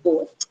womanhood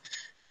both.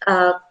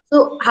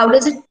 So how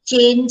does it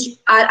change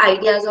our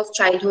ideas of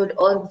childhood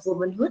or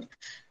womanhood?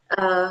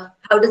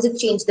 How does it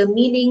change the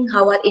meaning?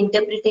 How our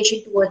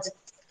interpretation towards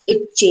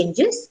it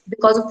changes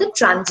because of the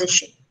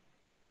transition?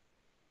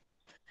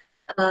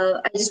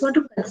 I just want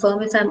to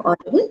confirm if I'm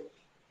audible.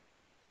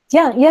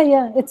 Yeah,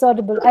 it's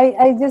audible.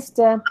 I just,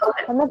 I'm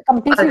not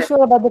completely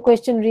sure about the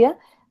question, Ria.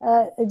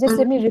 Just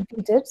let me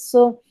repeat it.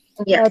 So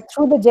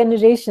through the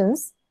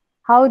generations,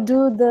 how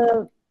do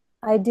the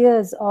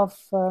ideas of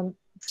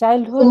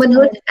childhood,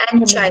 womanhood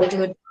and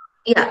childhood,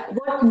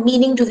 what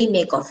meaning do we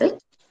make of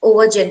it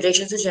over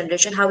generation to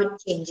generation, how it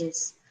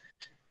changes?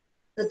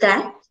 So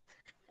that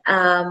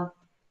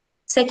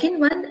second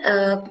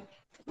one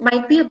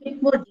might be a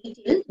bit more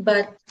detailed,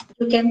 but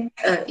you can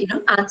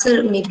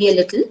answer maybe a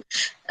little.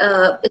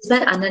 It's by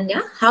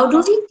Ananya. How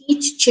do we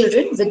teach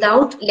children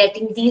without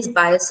letting these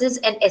biases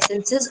and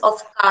essences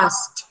of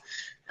caste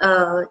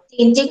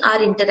changing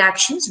our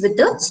interactions with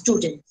the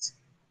students?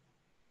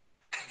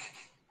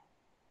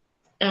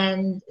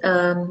 And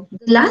the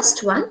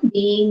last one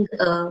being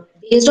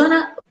based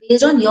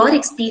on your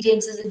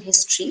experiences in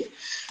history,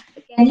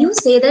 can you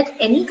say that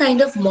any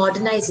kind of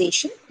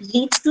modernization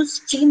leads to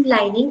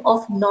streamlining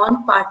of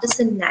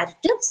non-partisan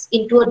narratives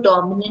into a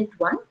dominant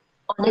one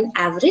on an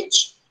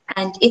average?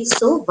 And if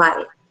so,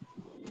 why?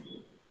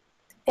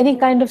 Any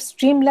kind of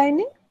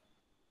streamlining?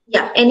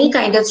 Yeah, any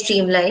kind of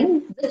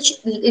streamlining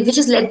which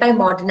is led by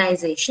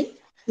modernization.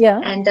 Yeah.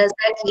 And does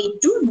that lead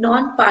to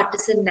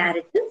non-partisan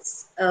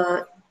narratives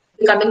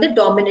becoming the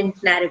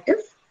dominant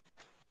narrative?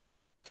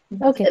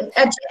 Okay.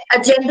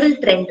 A general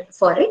trend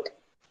for it.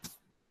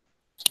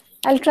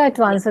 I'll try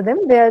to answer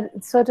them. They are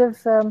sort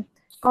of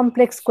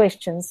complex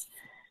questions.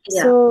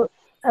 Yeah. So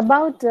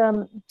about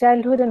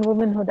childhood and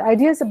womanhood,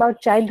 ideas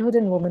about childhood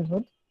and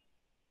womanhood.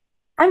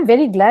 I'm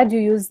very glad you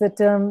used the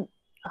term,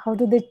 how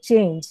do they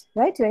change,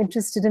 right? You're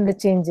interested in the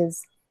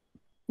changes.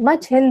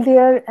 Much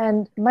healthier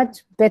and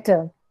much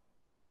better,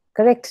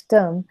 correct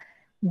term,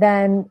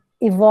 than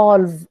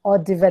evolve or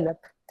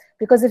develop.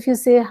 Because if you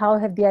say, how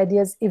have the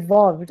ideas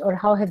evolved or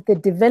how have they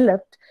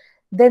developed,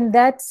 then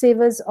that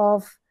savors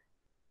of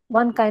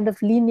one kind of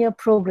linear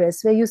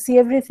progress where you see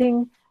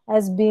everything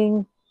as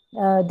being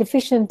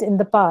deficient in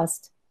the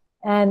past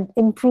and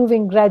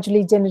improving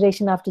gradually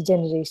generation after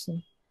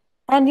generation.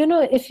 And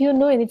if you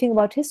know anything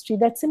about history,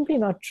 that's simply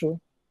not true.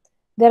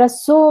 There are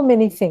so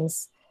many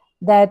things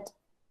that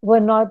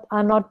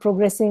are not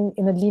progressing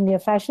in a linear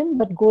fashion,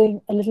 but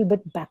going a little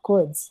bit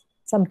backwards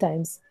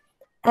sometimes.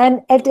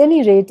 And at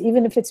any rate,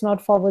 even if it's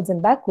not forwards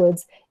and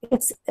backwards,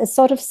 it's a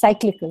sort of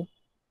cyclical.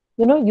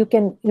 You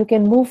can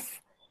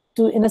move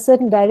in a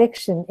certain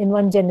direction in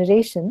one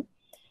generation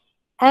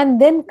and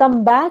then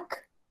come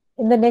back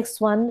in the next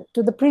one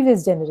to the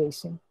previous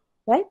generation,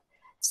 right?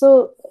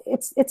 So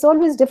it's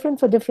always different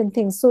for different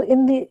things. So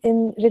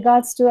in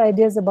regards to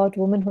ideas about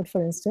womanhood,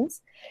 for instance,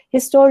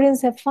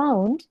 historians have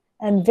found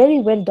and very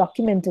well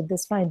documented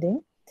this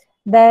finding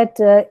that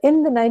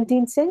in the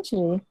 19th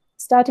century,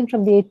 starting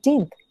from the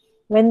 18th,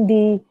 when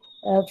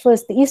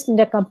first the East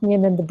India Company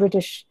and then the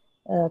British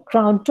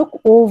Crown took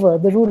over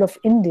the rule of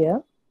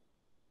India,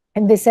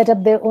 and they set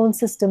up their own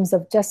systems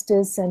of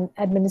justice and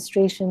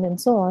administration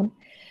and so on,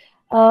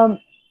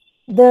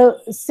 the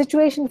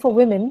situation for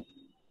women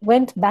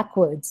went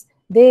backwards.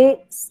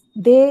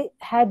 They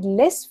had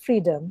less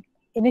freedom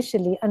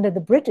initially under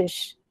the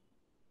British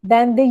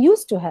than they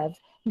used to have,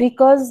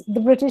 because the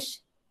British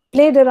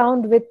played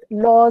around with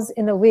laws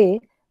in a way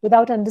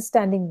without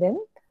understanding them,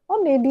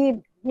 or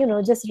maybe,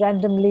 just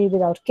randomly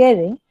without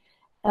caring,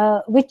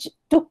 which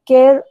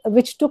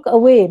took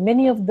away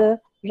many of the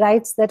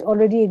rights that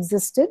already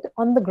existed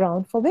on the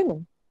ground for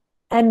women,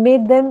 and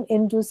made them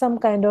into some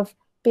kind of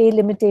pay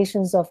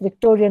limitations of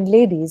Victorian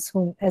ladies,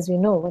 whom, as we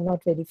know, were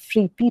not very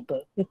free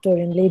people.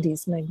 Victorian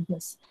ladies, my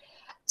goodness.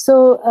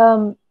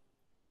 So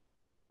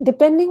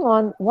depending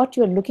on what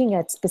you're looking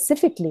at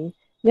specifically,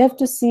 you have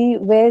to see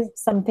where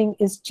something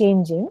is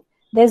changing.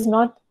 There's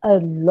not a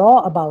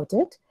law about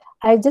it.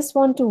 I just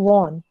want to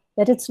warn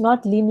that it's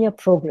not linear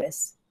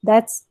progress.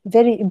 That's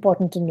very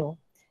important to know.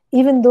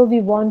 Even though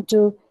we want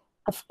to,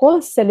 of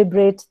course,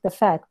 celebrate the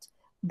fact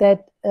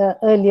that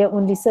earlier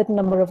only a certain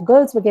number of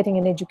girls were getting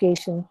an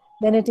education,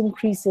 then it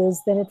increases,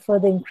 then it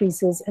further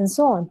increases, and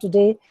so on.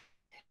 Today,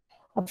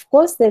 of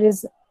course, there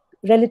is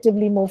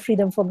relatively more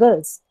freedom for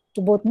girls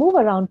to both move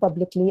around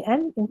publicly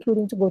and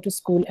including to go to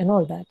school and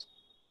all that.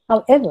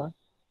 However,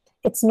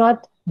 it's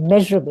not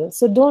measurable.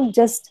 So don't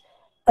just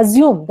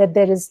assume that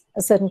there is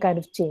a certain kind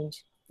of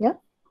change. Yeah.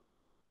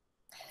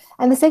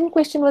 And the second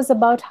question was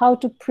about how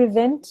to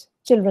prevent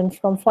children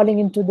from falling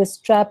into this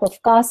trap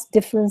of caste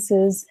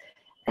differences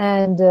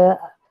and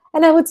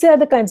I would say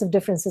other kinds of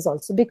differences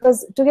also,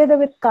 because together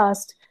with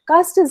caste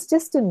is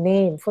just a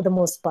name for the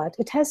most part.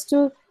 It has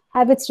to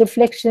have its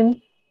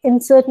reflection in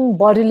certain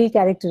bodily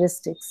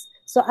characteristics.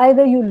 So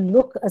either you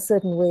look a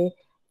certain way,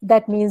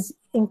 that means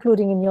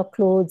including in your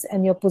clothes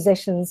and your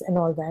possessions and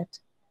all that,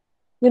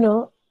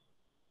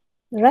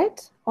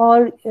 right?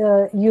 Or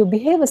you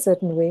behave a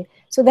certain way.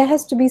 So there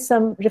has to be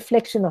some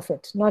reflection of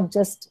it, not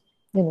just,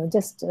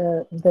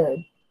 the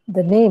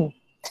name.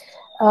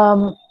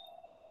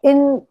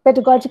 In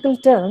pedagogical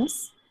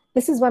terms,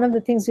 this is one of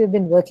the things we've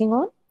been working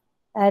on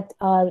at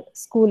our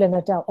school and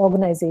at our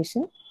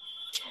organization.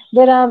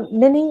 There are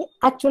many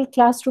actual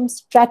classroom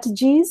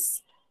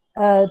strategies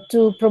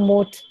to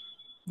promote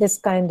this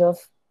kind of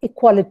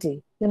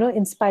equality,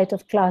 in spite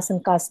of class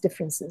and caste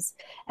differences.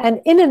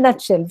 And in a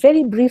nutshell,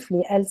 very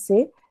briefly, I'll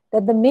say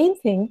that the main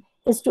thing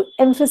is to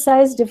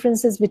emphasize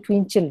differences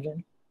between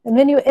children. And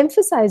when you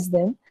emphasize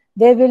them,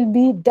 there will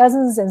be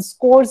dozens and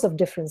scores of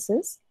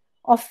differences,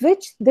 of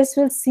which this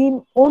will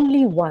seem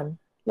only one,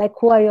 like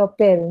who are your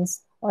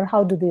parents or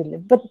how do they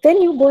live. But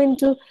then you go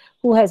into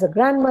who has a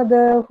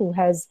grandmother, who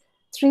has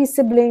 3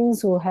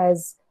 siblings, who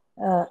has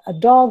a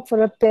dog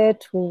for a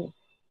pet, who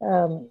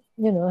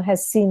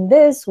has seen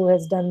this, who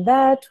has done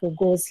that, who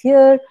goes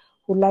here,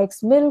 who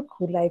likes milk,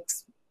 who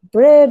likes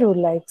bread, who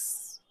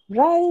likes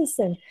rice,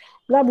 and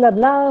blah, blah,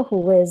 blah, who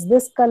wears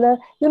this color.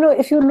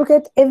 If you look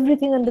at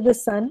everything under the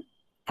sun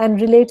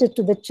and relate it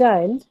to the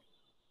child,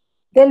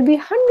 there'll be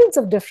hundreds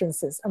of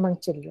differences among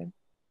children.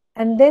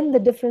 And then the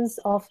difference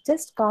of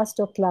just caste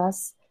or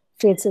class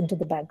fades into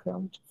the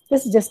background.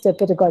 This is just a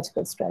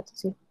pedagogical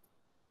strategy.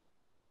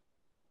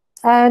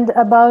 And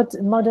about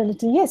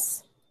modernity,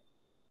 yes.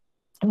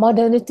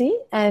 Modernity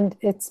and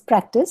its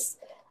practice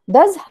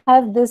does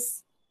have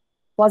this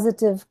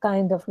positive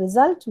kind of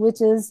result,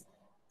 which is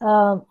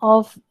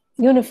of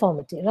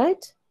uniformity,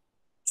 right?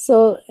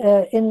 So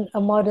in a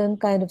modern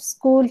kind of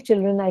school,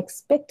 children are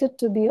expected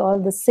to be all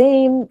the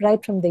same,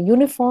 right from the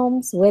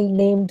uniforms,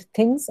 well-named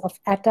things of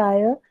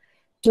attire,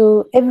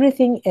 to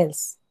everything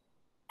else.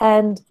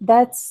 And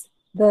that's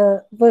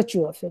the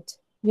virtue of it.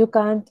 You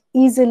can't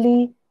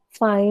easily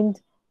find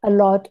a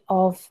lot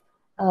of,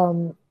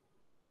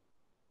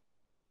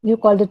 you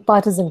called it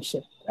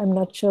partisanship. I'm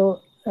not sure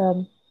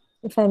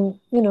if I'm,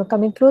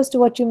 coming close to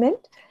what you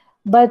meant.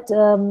 But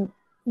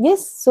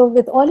yes, so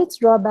with all its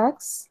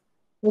drawbacks,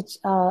 which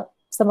are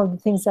some of the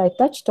things I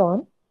touched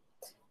on,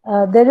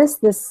 there is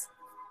this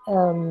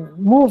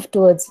move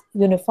towards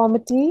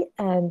uniformity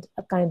and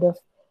a kind of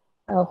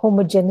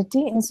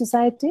homogeneity in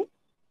society.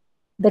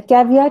 The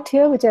caveat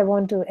here, which I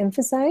want to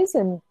emphasize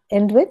and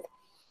end with,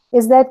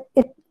 is that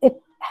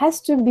it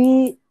has to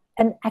be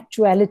an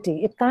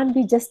actuality. It can't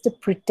be just a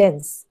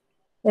pretense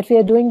that we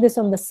are doing this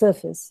on the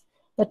surface.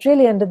 But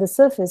really under the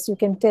surface, you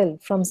can tell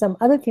from some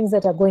other things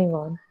that are going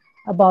on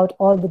about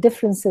all the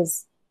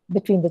differences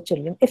between the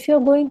children. If you're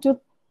going to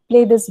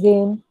play this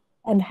game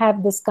and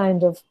have this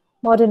kind of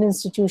modern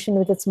institution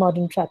with its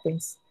modern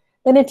trappings,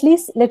 then at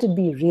least let it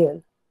be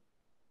real.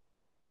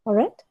 All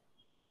right?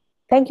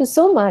 Thank you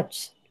so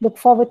much. Look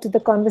forward to the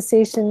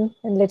conversation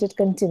and let it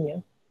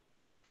continue.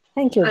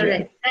 Thank you. All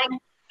right.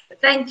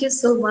 Thank you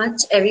so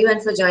much,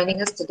 everyone, for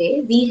joining us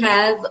today. We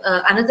have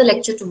another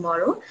lecture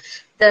tomorrow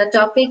The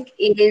topic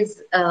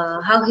is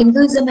how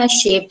Hinduism has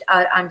shaped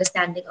our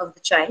understanding of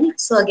the child.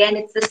 So again,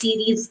 it's the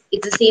series,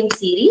 it's the same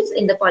series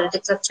in the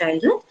politics of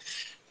childhood.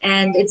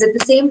 And it's at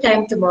the same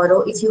time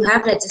tomorrow. If you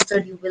have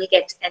registered, you will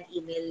get an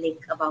email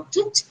link about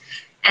it.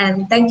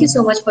 And thank you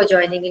so much for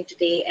joining in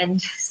today.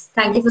 And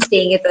thank you for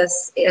staying with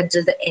us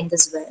until the end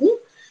as well.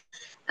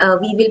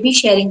 We will be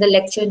sharing the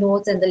lecture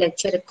notes and the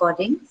lecture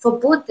recording for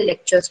both the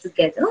lectures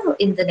together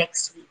in the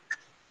next week.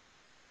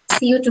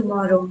 See you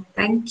tomorrow.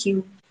 Thank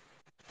you.